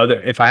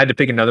 If I had to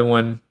pick another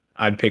one,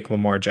 I'd pick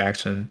Lamar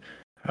Jackson.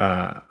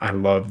 I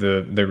love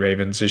the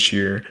Ravens this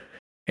year,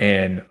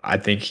 and I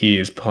think he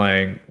is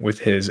playing with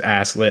his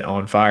ass lit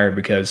on fire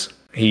because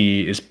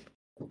he is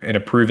in a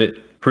prove it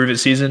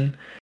season,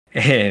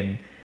 and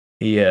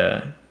he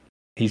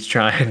he's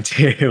trying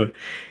to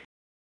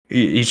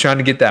he's trying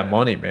to get that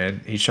money,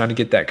 man. He's trying to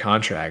get that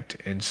contract,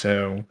 and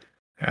so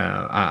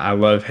I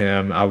love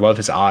him. I love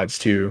his odds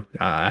too.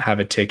 I have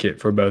a ticket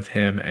for both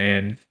him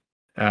and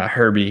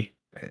Herbie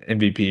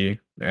MVP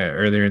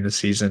earlier in the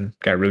season.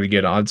 Got really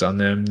good odds on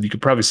them. You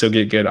could probably still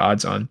get good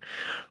odds on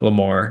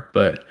Lamar,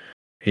 but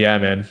yeah,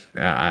 man,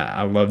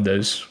 I love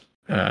those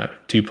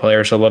two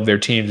players. I love their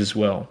teams as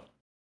well.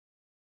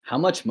 How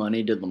much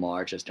money did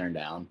Lamar just turn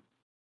down?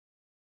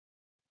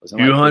 Was it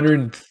Two like 50?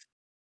 hundred.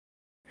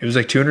 It was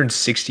like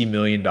 $260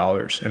 million,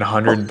 and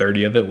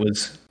 130 of it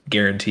was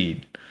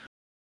guaranteed.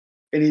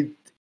 And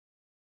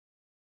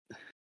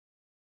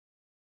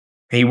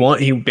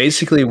He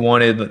basically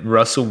wanted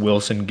Russell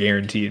Wilson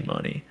guaranteed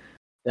money.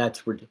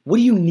 that's ridiculous. What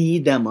do you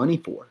need that money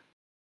for?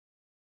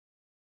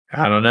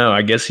 I don't know.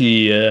 I guess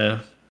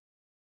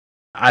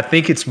I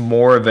think it's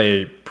more of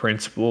a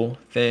principle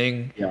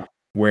thing Yeah.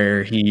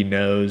 where he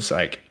knows,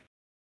 like,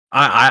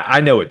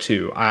 I know it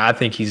too. I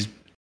think he's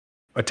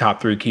a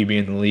top 3 QB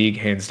in the league,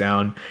 hands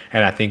down,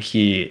 and I think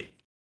he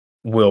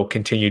will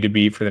continue to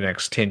be for the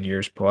next 10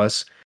 years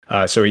plus.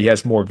 So he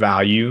has more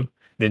value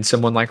than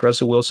someone like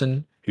Russell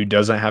Wilson, who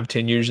doesn't have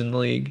 10 years in the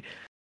league.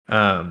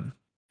 Um,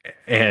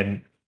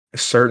 and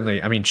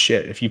certainly, I mean,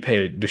 shit, if you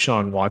pay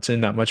Deshaun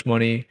Watson that much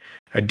money,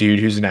 a dude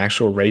who's an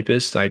actual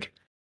rapist, like,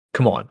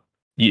 come on.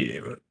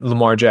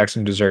 Lamar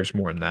Jackson deserves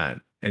more than that.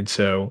 And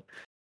so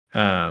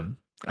I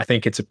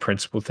think it's a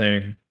principle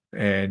thing.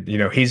 And,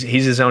 he's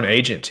his own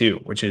agent too,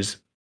 which is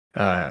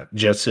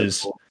just So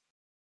as cool.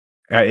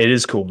 it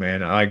is cool,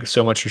 man. I like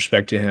so much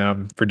respect to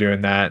him for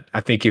doing that.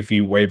 I think if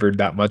you wavered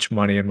that much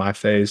money in my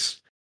face,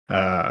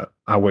 I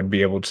wouldn't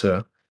be able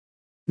to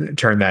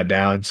turn that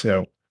down.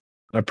 So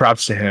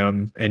props to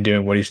him and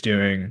doing what he's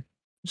doing.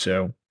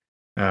 So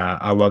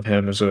I love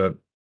him as a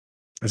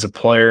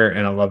player,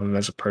 and I love him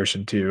as a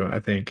person too. I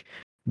think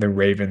the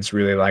Ravens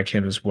really like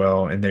him as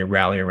well, and they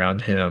rally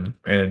around him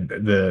and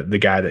the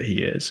guy that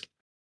he is.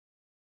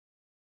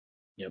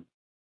 Yep.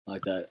 I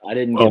like that. I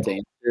didn't get Well, to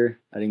answer.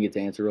 I didn't get to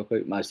answer real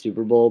quick. My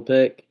Super Bowl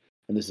pick,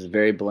 and this is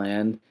very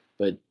bland,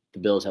 but the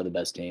Bills have the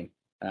best team,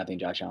 and I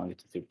think Josh Allen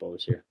gets the Super Bowl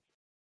this year.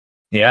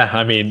 yeah,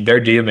 I mean they're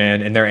due,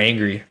 man, and they're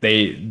angry.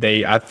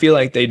 I feel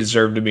like they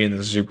deserve to be in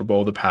the Super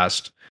Bowl the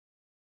past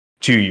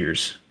 2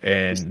 years,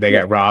 and they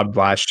Yeah. got robbed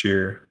last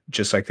year,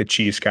 just like the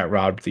Chiefs got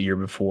robbed the year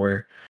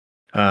before.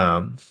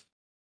 Um,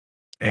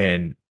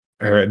 and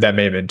or that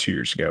may have been 2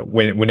 years ago,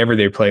 whenever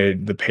they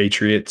played the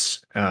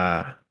Patriots,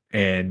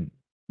 and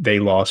they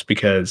lost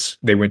because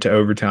they went to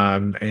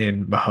overtime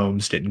and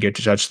Mahomes didn't get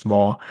to touch the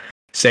ball.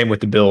 Same with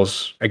the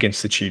Bills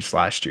against the Chiefs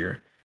last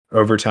year.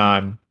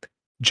 Overtime,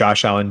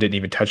 Josh Allen didn't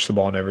even touch the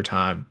ball in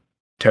overtime.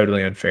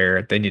 Totally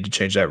unfair. They need to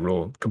change that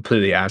rule.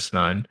 Completely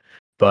asinine,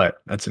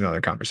 but that's another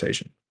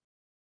conversation.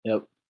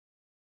 Yep.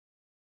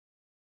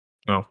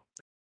 Well,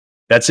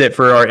 that's it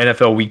for our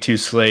NFL Week 2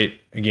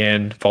 slate.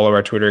 Again, follow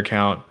our Twitter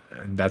account,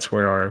 and that's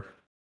where our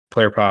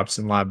player props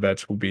and live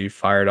bets will be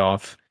fired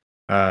off.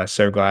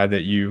 So glad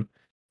that you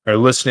are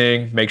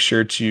listening. Make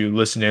sure to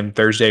listen in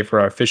Thursday for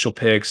our official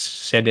picks.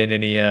 Send in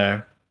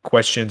any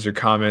questions or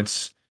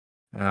comments.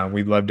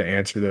 We'd love to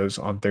answer those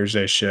on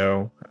Thursday's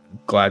show.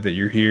 Glad that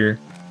you're here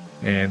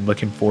and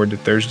looking forward to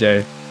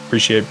Thursday.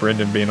 Appreciate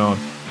Brendan being on.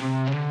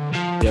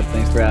 Yep,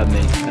 thanks for having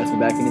me. Ask me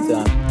back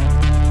anytime.